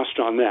extra cost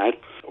on that.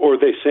 Or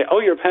they say, oh,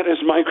 your pet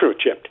is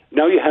microchipped.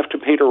 Now you have to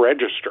pay to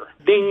register.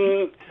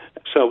 Ding.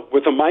 So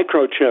with a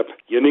microchip,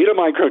 you need a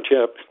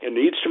microchip. It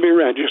needs to be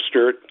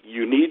registered.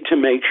 You need to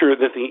make sure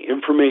that the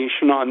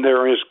information on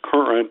there is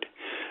current.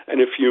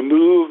 And if you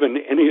move and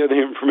any of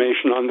the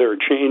information on there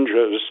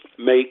changes,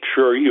 make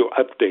sure you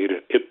update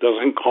it. It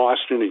doesn't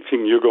cost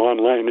anything. You go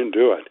online and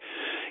do it.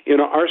 In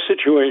our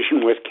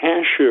situation with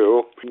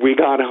Cashew, we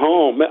got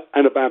home,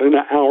 and about an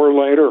hour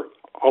later,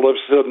 all of a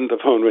sudden the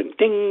phone went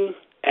ding,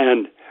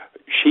 and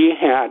she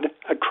had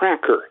a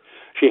tracker.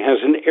 She has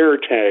an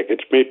AirTag.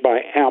 It's made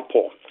by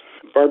Apple.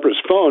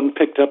 Barbara's phone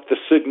picked up the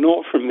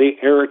signal from the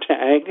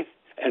AirTag,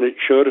 and it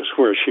showed us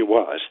where she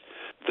was.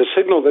 The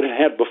signal that it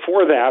had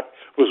before that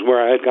was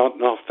where I had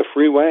gotten off the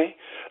freeway.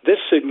 This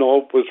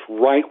signal was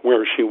right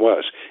where she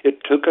was.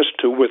 It took us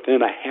to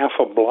within a half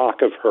a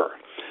block of her.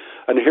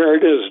 And here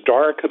it is,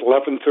 dark at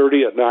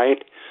 11:30 at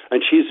night,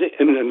 and she's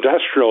in an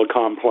industrial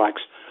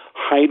complex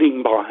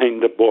hiding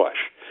behind a bush.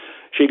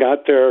 She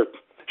got there,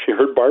 she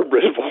heard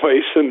Barbara's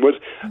voice and was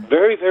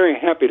very, very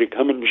happy to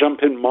come and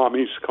jump in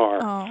Mommy's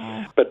car.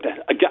 Aww. But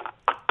a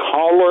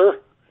caller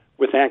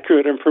with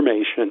accurate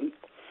information,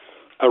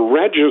 a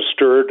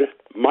registered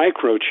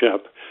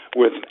microchip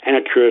with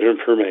accurate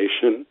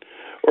information,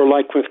 Or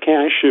like with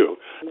Cashew,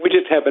 we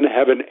just happen to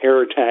have an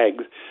air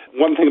tag.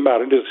 One thing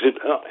about it is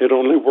it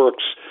only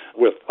works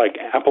with like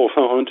Apple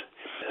phones.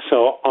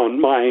 So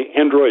on my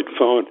Android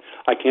phone,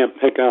 I can't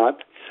pick up.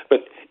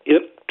 But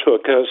it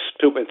took us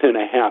to within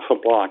a half a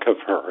block of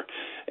her.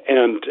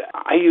 And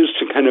I used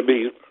to kind of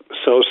be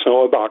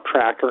so-so about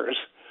trackers.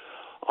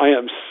 I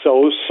am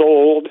so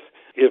sold.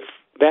 If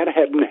that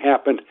hadn't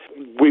happened,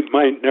 we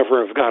might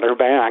never have got her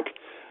back.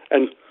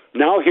 And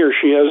now here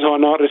she is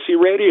on Odyssey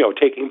Radio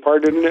taking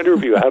part in an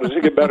interview. How does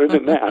it get better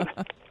than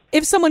that?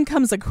 If someone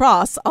comes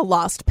across a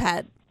lost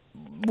pet,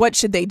 what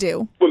should they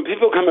do? When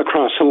people come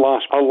across a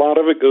lost, a lot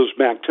of it goes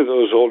back to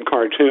those old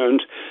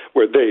cartoons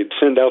where they'd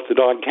send out the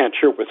dog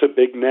catcher with a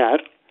big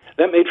net.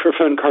 That made for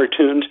fun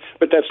cartoons,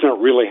 but that's not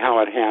really how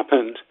it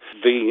happened.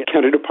 The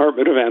County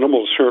Department of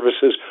Animal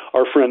Services,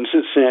 our friends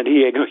at San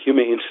Diego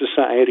Humane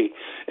Society,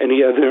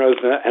 any other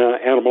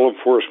animal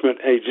enforcement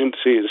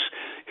agencies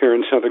here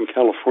in Southern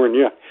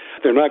California,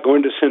 they're not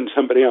going to send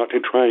somebody out to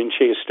try and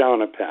chase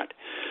down a pet.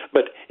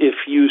 But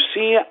if you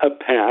see a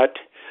pet,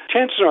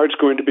 chances are it's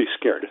going to be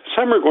scared.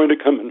 Some are going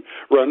to come and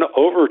run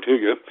over to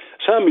you.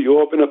 Some you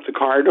open up the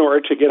car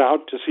door to get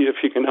out to see if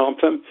you can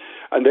help them,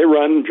 and they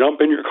run and jump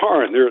in your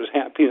car, and they're as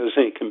happy as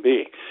they can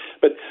be.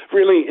 But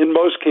really, in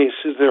most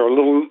cases, they're a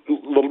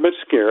little bit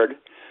scared,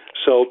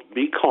 so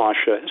be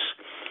cautious.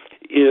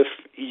 If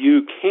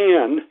you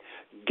can,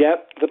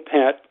 get the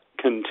pet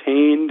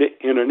contained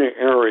in an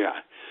area,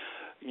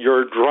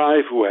 your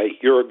driveway,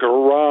 your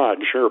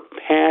garage, your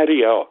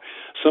patio,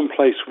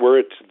 someplace where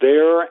it's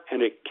there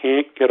and it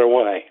can't get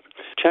away.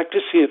 Check to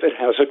see if it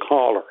has a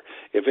collar.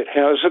 If it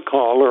has a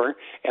collar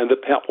and the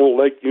pet will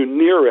let you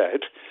near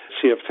it,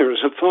 see if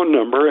there's a phone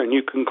number and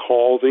you can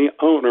call the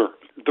owner.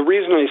 The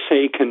reason I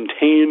say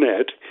contain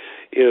it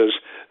is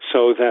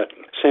so that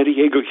San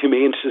Diego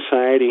Humane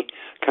Society,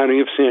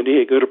 County of San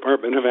Diego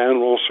Department of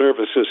Animal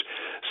Services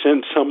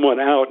send someone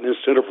out, and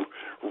instead of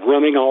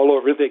running all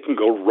over, they can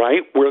go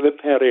right where the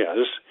pet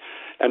is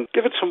and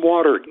give it some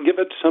water, give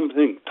it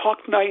something, talk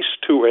nice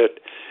to it,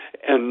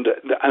 and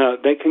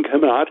they can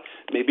come out,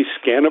 maybe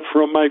scan it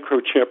for a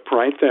microchip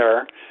right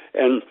there.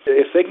 And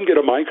if they can get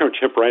a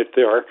microchip right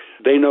there,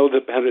 they know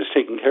the pet is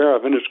taken care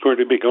of and it's going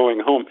to be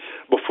going home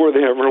before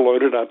they ever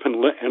load it up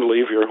and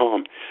leave your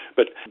home.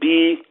 But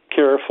be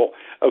careful.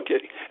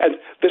 Okay, and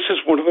this is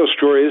one of those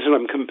stories that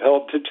I'm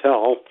compelled to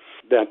tell,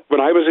 that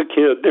when I was a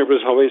kid, there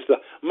was always the,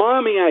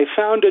 "Mommy, I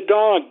found a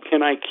dog.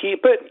 Can I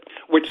keep it?"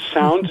 Which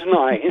sounds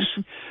nice,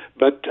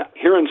 but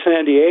here in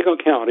San Diego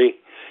County,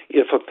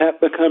 if a pet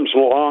becomes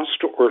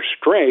lost or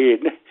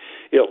strayed,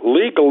 it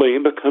legally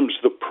becomes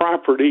the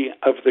property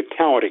of the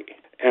county.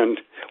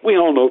 And we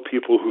all know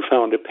people who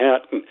found a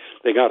pet and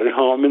they got it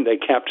home and they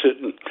kept it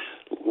and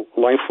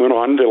life went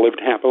on. They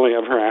lived happily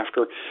ever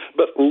after.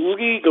 But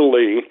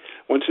legally,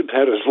 once a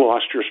pet is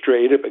lost or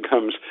strayed, it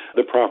becomes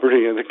the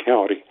property of the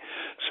county.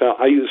 So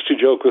I used to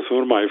joke with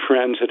one of my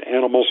friends at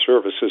Animal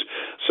Services,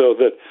 so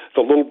that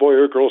the little boy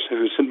or girl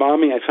who said,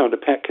 "Mommy, I found a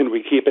pet, can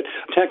we keep it?"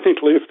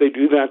 Technically, if they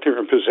do that, they're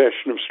in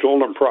possession of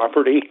stolen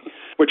property,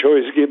 which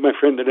always gave my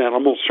friend at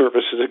Animal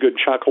Services a good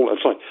chuckle.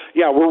 It's like,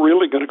 yeah, we're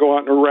really going to go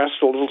out and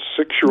arrest a little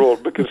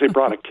 6-year-old because they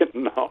brought a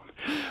kitten home.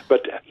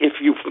 But if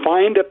you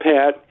find a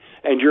pet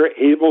and you're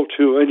able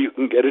to, and you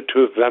can get it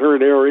to a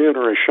veterinarian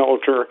or a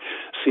shelter,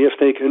 see if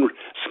they can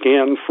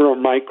scan for a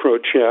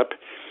microchip.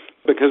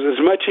 Because as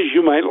much as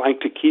you might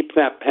like to keep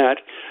that pet,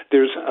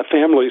 there's a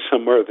family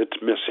somewhere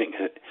that's missing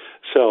it.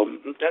 So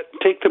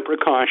take the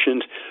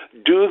precautions,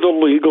 do the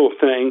legal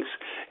things,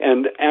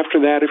 and after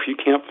that, if you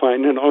can't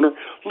find an owner,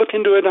 look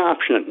into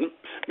adoption.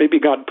 Maybe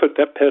God put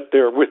that pet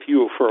there with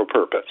you for a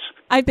purpose.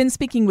 I've been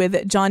speaking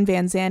with John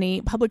Van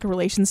Zante, Public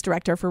Relations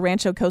Director for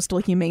Rancho Coastal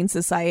Humane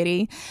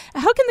Society.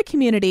 How can the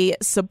community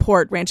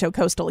support Rancho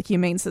Coastal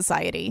Humane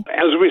Society?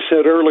 As we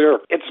said earlier,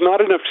 it's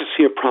not enough to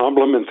see a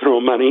problem and throw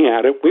money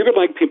at it. We would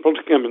like people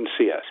to come and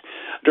see us.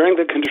 During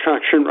the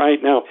construction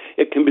right now,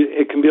 it can be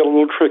a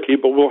little tricky,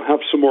 but we'll have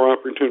some more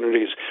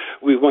opportunities.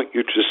 We want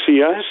you to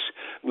see us.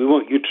 We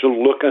want you to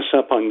look us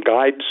up on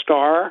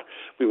GuideStar.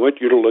 We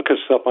want you to look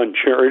us up on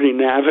Charity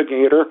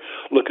Navigator,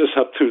 look us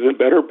up through the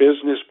Better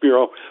Business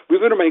Bureau. We're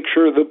going to make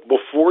sure that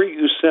before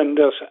you send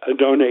us a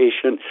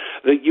donation,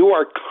 that you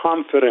are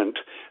confident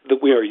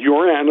that we are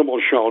your animal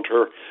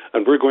shelter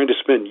and we're going to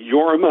spend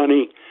your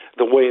money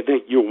the way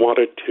that you want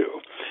it to.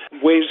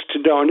 Ways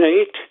to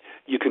donate: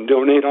 you can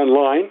donate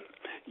online.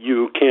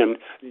 You can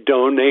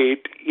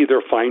donate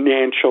either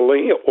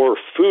financially or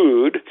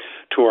food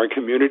to our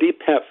community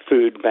pet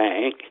food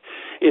bank.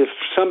 If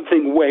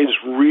something weighs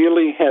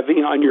really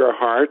heavy on your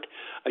heart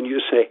and you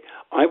say,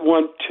 "I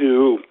want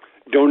to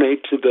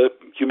donate to the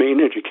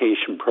Humane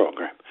Education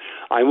Program.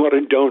 I want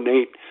to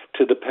donate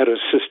to the Pet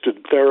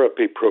Assisted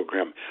Therapy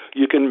Program,"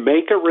 you can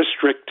make a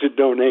restricted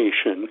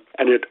donation,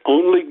 and it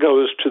only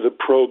goes to the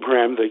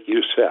program that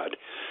you said.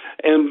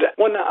 And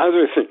one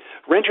other thing,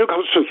 Rancho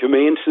Coastal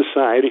Humane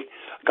Society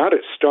got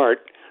its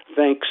start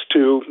thanks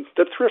to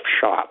the thrift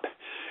shop.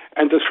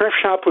 And the thrift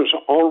shop was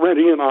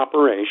already in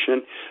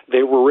operation.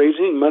 They were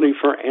raising money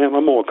for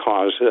animal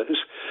causes.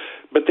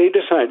 But they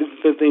decided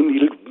that they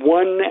needed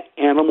one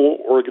animal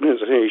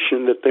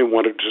organization that they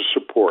wanted to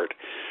support.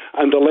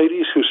 And the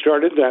ladies who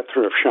started that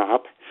thrift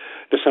shop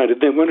decided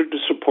they wanted to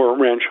support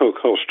Rancho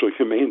Coastal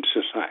Humane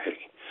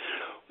Society.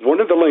 One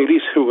of the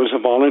ladies who was a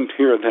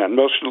volunteer then,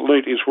 most of the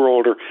ladies were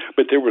older,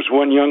 but there was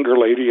one younger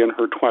lady in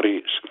her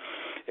 20s.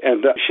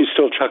 And she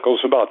still chuckles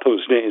about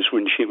those days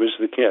when she was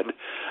the kid.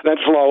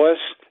 That's Lois.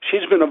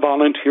 She's been a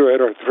volunteer at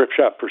our thrift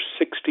shop for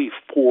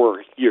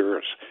 64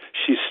 years.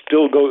 She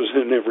still goes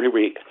in every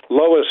week.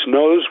 Lois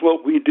knows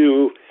what we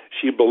do.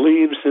 She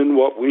believes in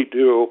what we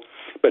do.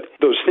 But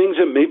those things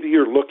that maybe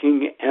you're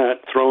looking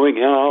at throwing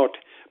out,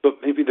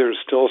 but maybe there's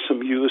still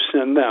some use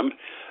in them,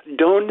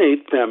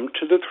 donate them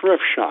to the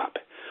thrift shop.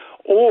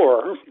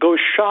 Or go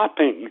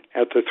shopping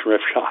at the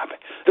thrift shop.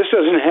 This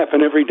doesn't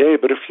happen every day,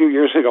 but a few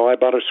years ago I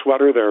bought a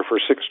sweater there for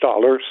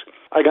 $6.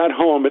 I got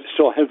home, it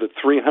still had the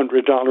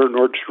 $300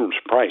 Nordstrom's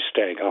price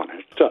tag on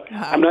it. So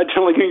I'm not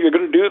telling you you're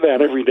going to do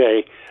that every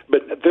day,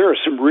 but there are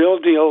some real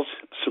deals,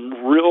 some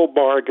real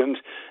bargains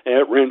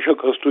at Rancho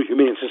Coastal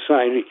Humane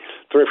Society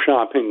thrift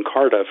shop in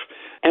Cardiff.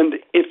 And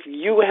if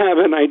you have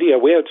an idea,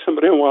 we had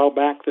somebody a while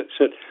back that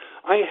said,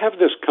 I have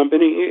this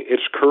company,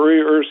 it's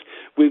couriers,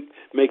 we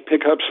make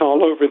pickups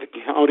all over the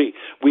county.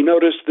 We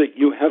noticed that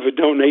you have a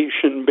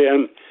donation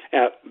bin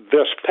at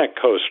this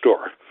Petco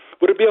store.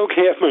 Would it be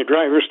okay if my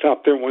driver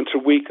stopped there once a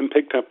week and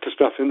picked up the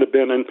stuff in the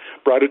bin and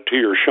brought it to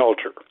your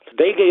shelter?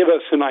 They gave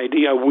us an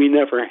idea we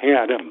never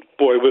had, and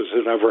boy, was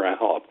it ever a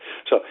help.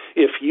 So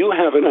if you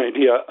have an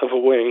idea of a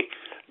way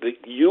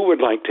that you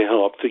would like to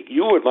help, that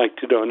you would like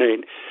to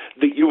donate,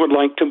 that you would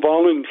like to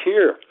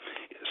volunteer,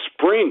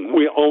 spring,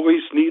 we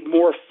always need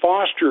more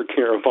foster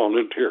care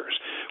volunteers.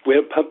 We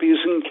have puppies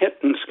and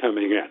kittens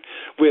coming in.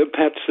 We have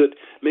pets that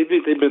maybe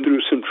they've been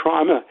through some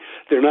trauma.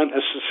 They're not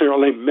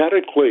necessarily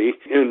medically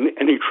in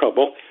any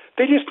trouble.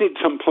 They just need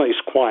someplace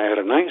quiet,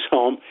 a nice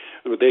home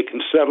where they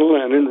can settle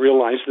in and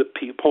realize that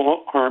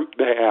people aren't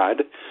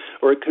bad.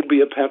 Or it could be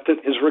a pet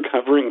that is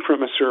recovering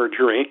from a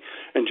surgery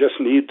and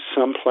just needs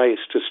someplace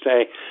to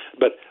stay.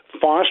 But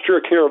foster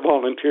care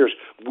volunteers,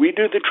 we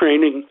do the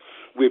training.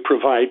 We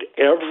provide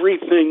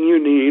everything you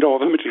need, all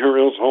the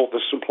materials, all the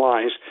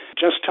supplies.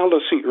 Just tell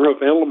us that you're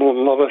available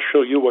and let us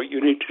show you what you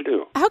need to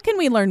do. How can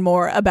we learn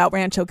more about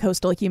Rancho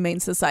Coastal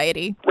Humane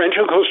Society?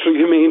 Rancho Coastal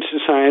Humane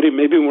Society,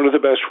 maybe one of the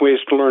best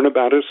ways to learn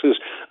about us is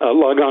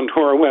log on to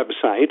our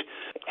website,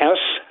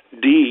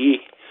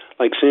 SD,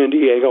 like San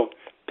Diego,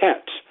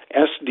 Pets,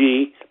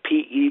 SDPETS.org.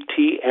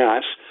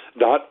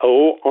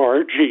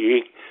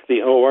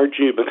 The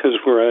ORG because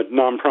we're a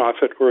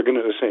nonprofit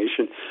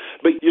organization.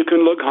 But you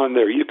can look on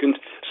there. You can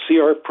see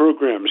our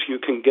programs. You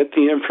can get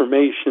the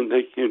information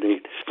that you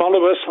need.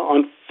 Follow us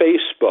on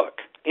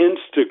Facebook,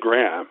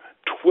 Instagram,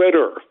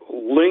 Twitter,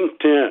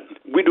 LinkedIn.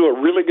 We do a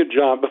really good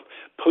job of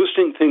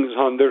posting things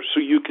on there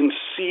so you can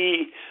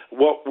see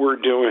what we're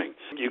doing.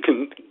 You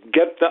can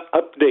get the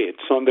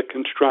updates on the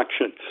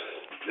construction,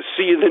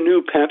 see the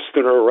new pets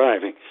that are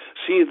arriving,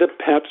 see the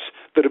pets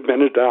that have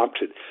been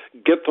adopted,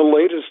 get the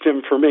latest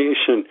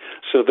information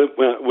so that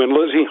when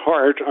Lizzie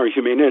Hart, our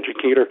humane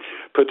educator,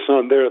 puts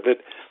on there that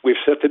we've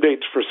set the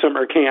dates for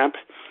summer camp,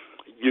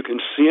 you can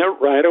see it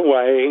right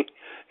away.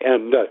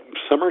 And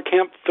summer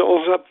camp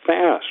fills up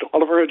fast.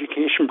 All of our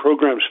education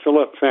programs fill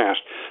up fast.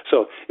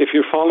 So if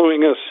you're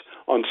following us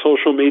on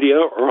social media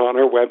or on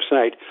our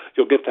website,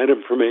 you'll get that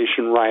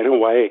information right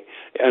away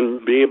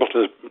and be able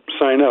to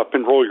sign up,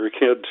 enroll your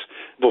kids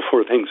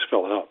before things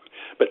fill up.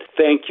 But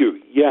thank you.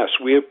 Yes,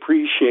 we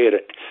appreciate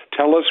it.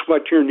 Tell us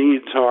what your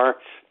needs are.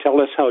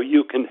 Tell us how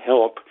you can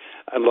help.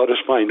 And let us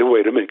find a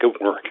way to make it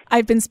work.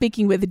 I've been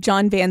speaking with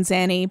John Van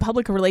Zante,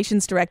 Public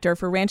Relations Director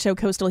for Rancho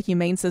Coastal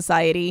Humane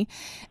Society.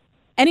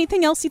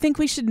 Anything else you think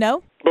we should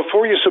know?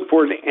 Before you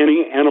support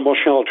any animal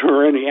shelter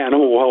or any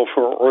animal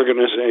welfare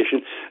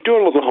organization, do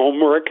a little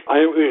homework.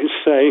 I always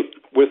say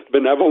with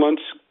benevolence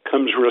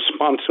comes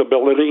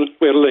responsibility.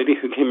 We had a lady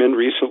who came in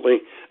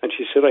recently, and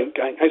she said,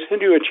 I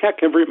send you a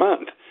check every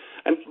month.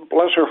 And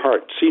bless her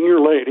heart,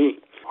 senior lady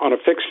on a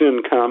fixed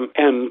income,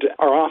 and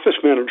our office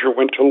manager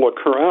went to look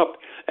her up,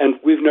 and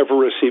we've never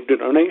received a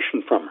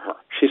donation from her.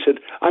 She said,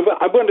 I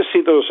want to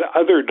see those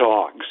other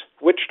dogs.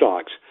 Which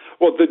dogs?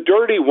 Well, the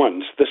dirty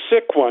ones, the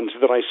sick ones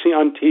that I see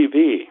on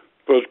TV.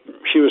 But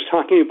she was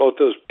talking about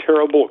those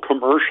terrible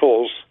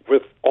commercials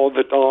with all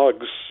the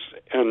dogs.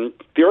 And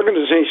the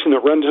organization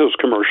that runs those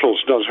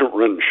commercials doesn't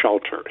run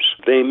shelters.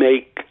 They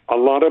make a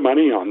lot of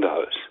money on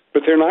those,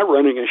 but they're not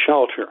running a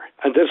shelter.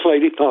 And this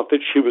lady thought that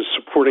she was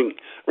supporting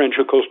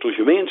Rancho Coastal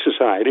Humane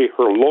Society,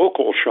 her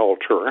local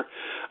shelter,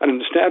 and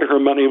instead her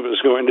money was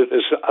going to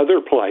this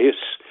other place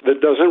that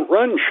doesn't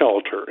run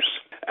shelters.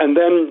 And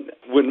then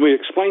when we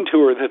explained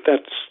to her that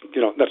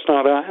that's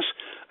not us,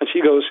 and she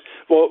goes,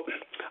 well,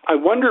 I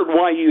wondered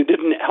why you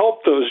didn't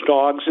help those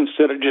dogs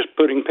instead of just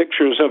putting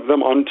pictures of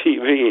them on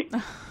TV.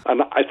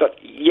 And I thought,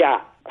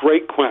 yeah,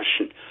 great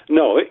question.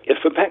 No,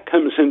 if a pet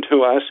comes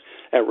into us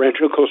at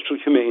Rancho Coastal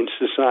Humane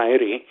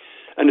Society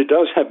and it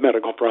does have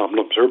medical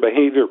problems or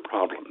behavior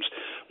problems,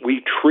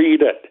 we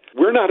treat it.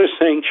 We're not a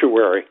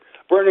sanctuary.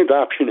 We're an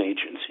adoption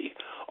agency.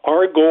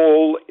 Our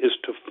goal is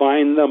to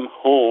find them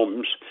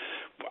homes.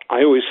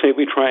 I always say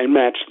we try and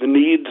match the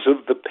needs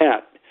of the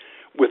pet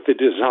with the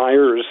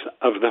desires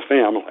of the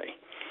family.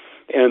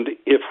 And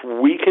if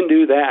we can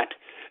do that,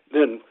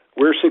 then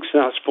we're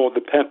successful,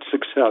 the pet's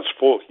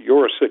successful,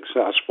 you're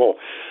successful.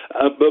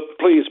 But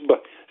please,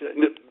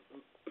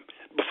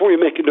 before you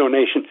make a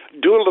donation,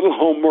 do a little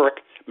homework.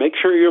 Make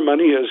sure your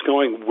money is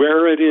going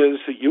where it is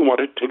that you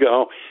want it to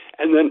go,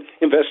 and then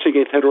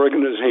investigate that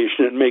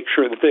organization and make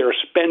sure that they are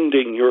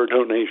spending your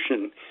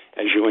donation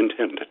as you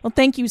intended. Well,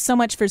 thank you so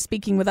much for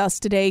speaking with us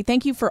today.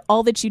 Thank you for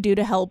all that you do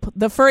to help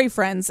the furry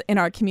friends in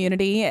our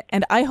community,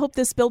 and I hope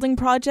this building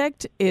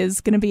project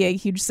is going to be a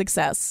huge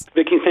success.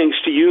 Vicki, thanks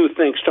to you.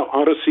 Thanks to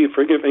Odyssey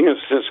for giving us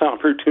this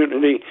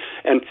opportunity.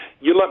 And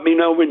you let me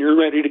know when you're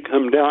ready to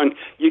come down.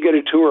 You get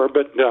a tour,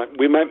 but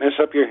we might mess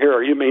up your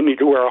hair. You may need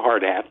to wear a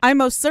hard hat. I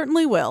most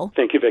certainly will.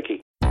 Thank you,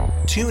 Vicki.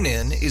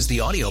 TuneIn is the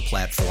audio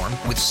platform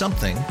with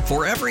something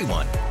for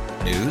everyone.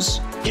 News.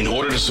 In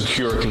order to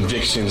secure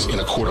convictions in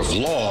a court of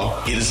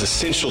law, it is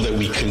essential that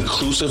we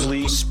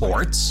conclusively.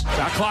 Sports.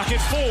 Shot clock at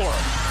 4.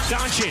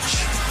 Doncic.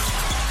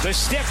 The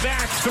step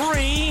back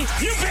 3.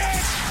 You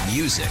bet.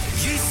 Music.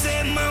 You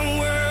set my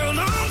world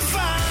on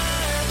fire.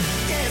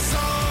 Yes,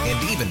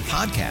 and even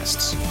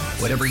podcasts.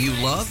 Whatever you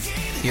love,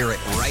 hear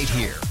it right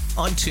here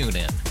on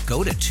TuneIn.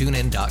 Go to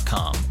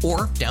TuneIn.com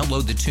or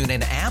download the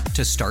TuneIn app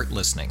to start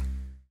listening.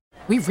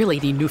 We really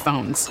need new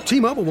phones.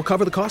 T-Mobile will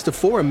cover the cost of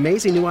 4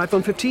 amazing new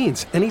iPhone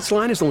 15s, and each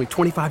line is only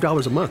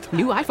 $25 a month.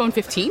 New iPhone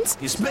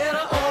 15s? It's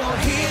better over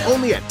here.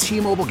 Only at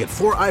T-Mobile, get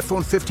 4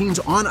 iPhone 15s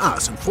on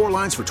us and 4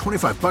 lines for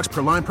 $25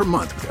 per line per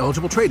month with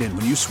eligible trade-in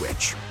when you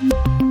switch.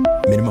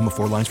 Minimum of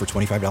 4 lines for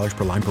 $25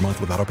 per line per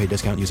month with autopay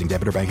discount using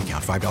debit or bank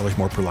account. $5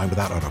 more per line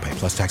without autopay,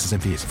 plus taxes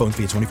and fees. Phone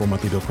fee at 24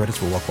 monthly bill credits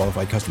for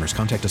well-qualified customers.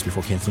 Contact us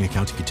before canceling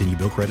account to continue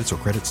bill credits or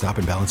credit stop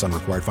and balance on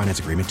required finance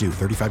agreement due.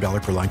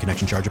 $35 per line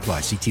connection charge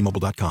applies. See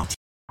T-Mobile.com.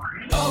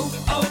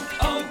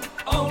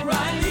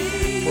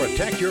 O'Reilly.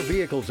 Protect your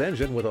vehicle's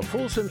engine with a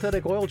full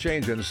synthetic oil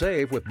change and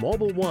save with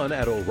Mobile One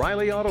at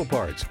O'Reilly Auto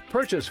Parts.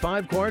 Purchase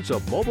 5 quarts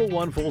of Mobile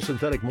One full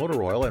synthetic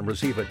motor oil and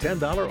receive a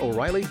 $10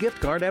 O'Reilly gift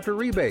card after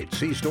rebate.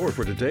 See store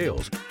for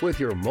details. With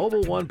your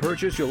Mobile One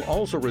purchase, you'll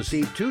also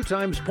receive 2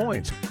 times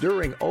points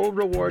during O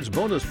Rewards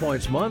Bonus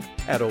Points Month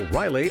at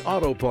O'Reilly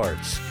Auto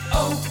Parts.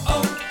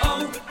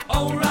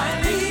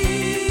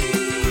 O'Reilly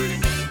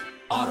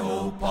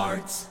Auto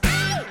Parts.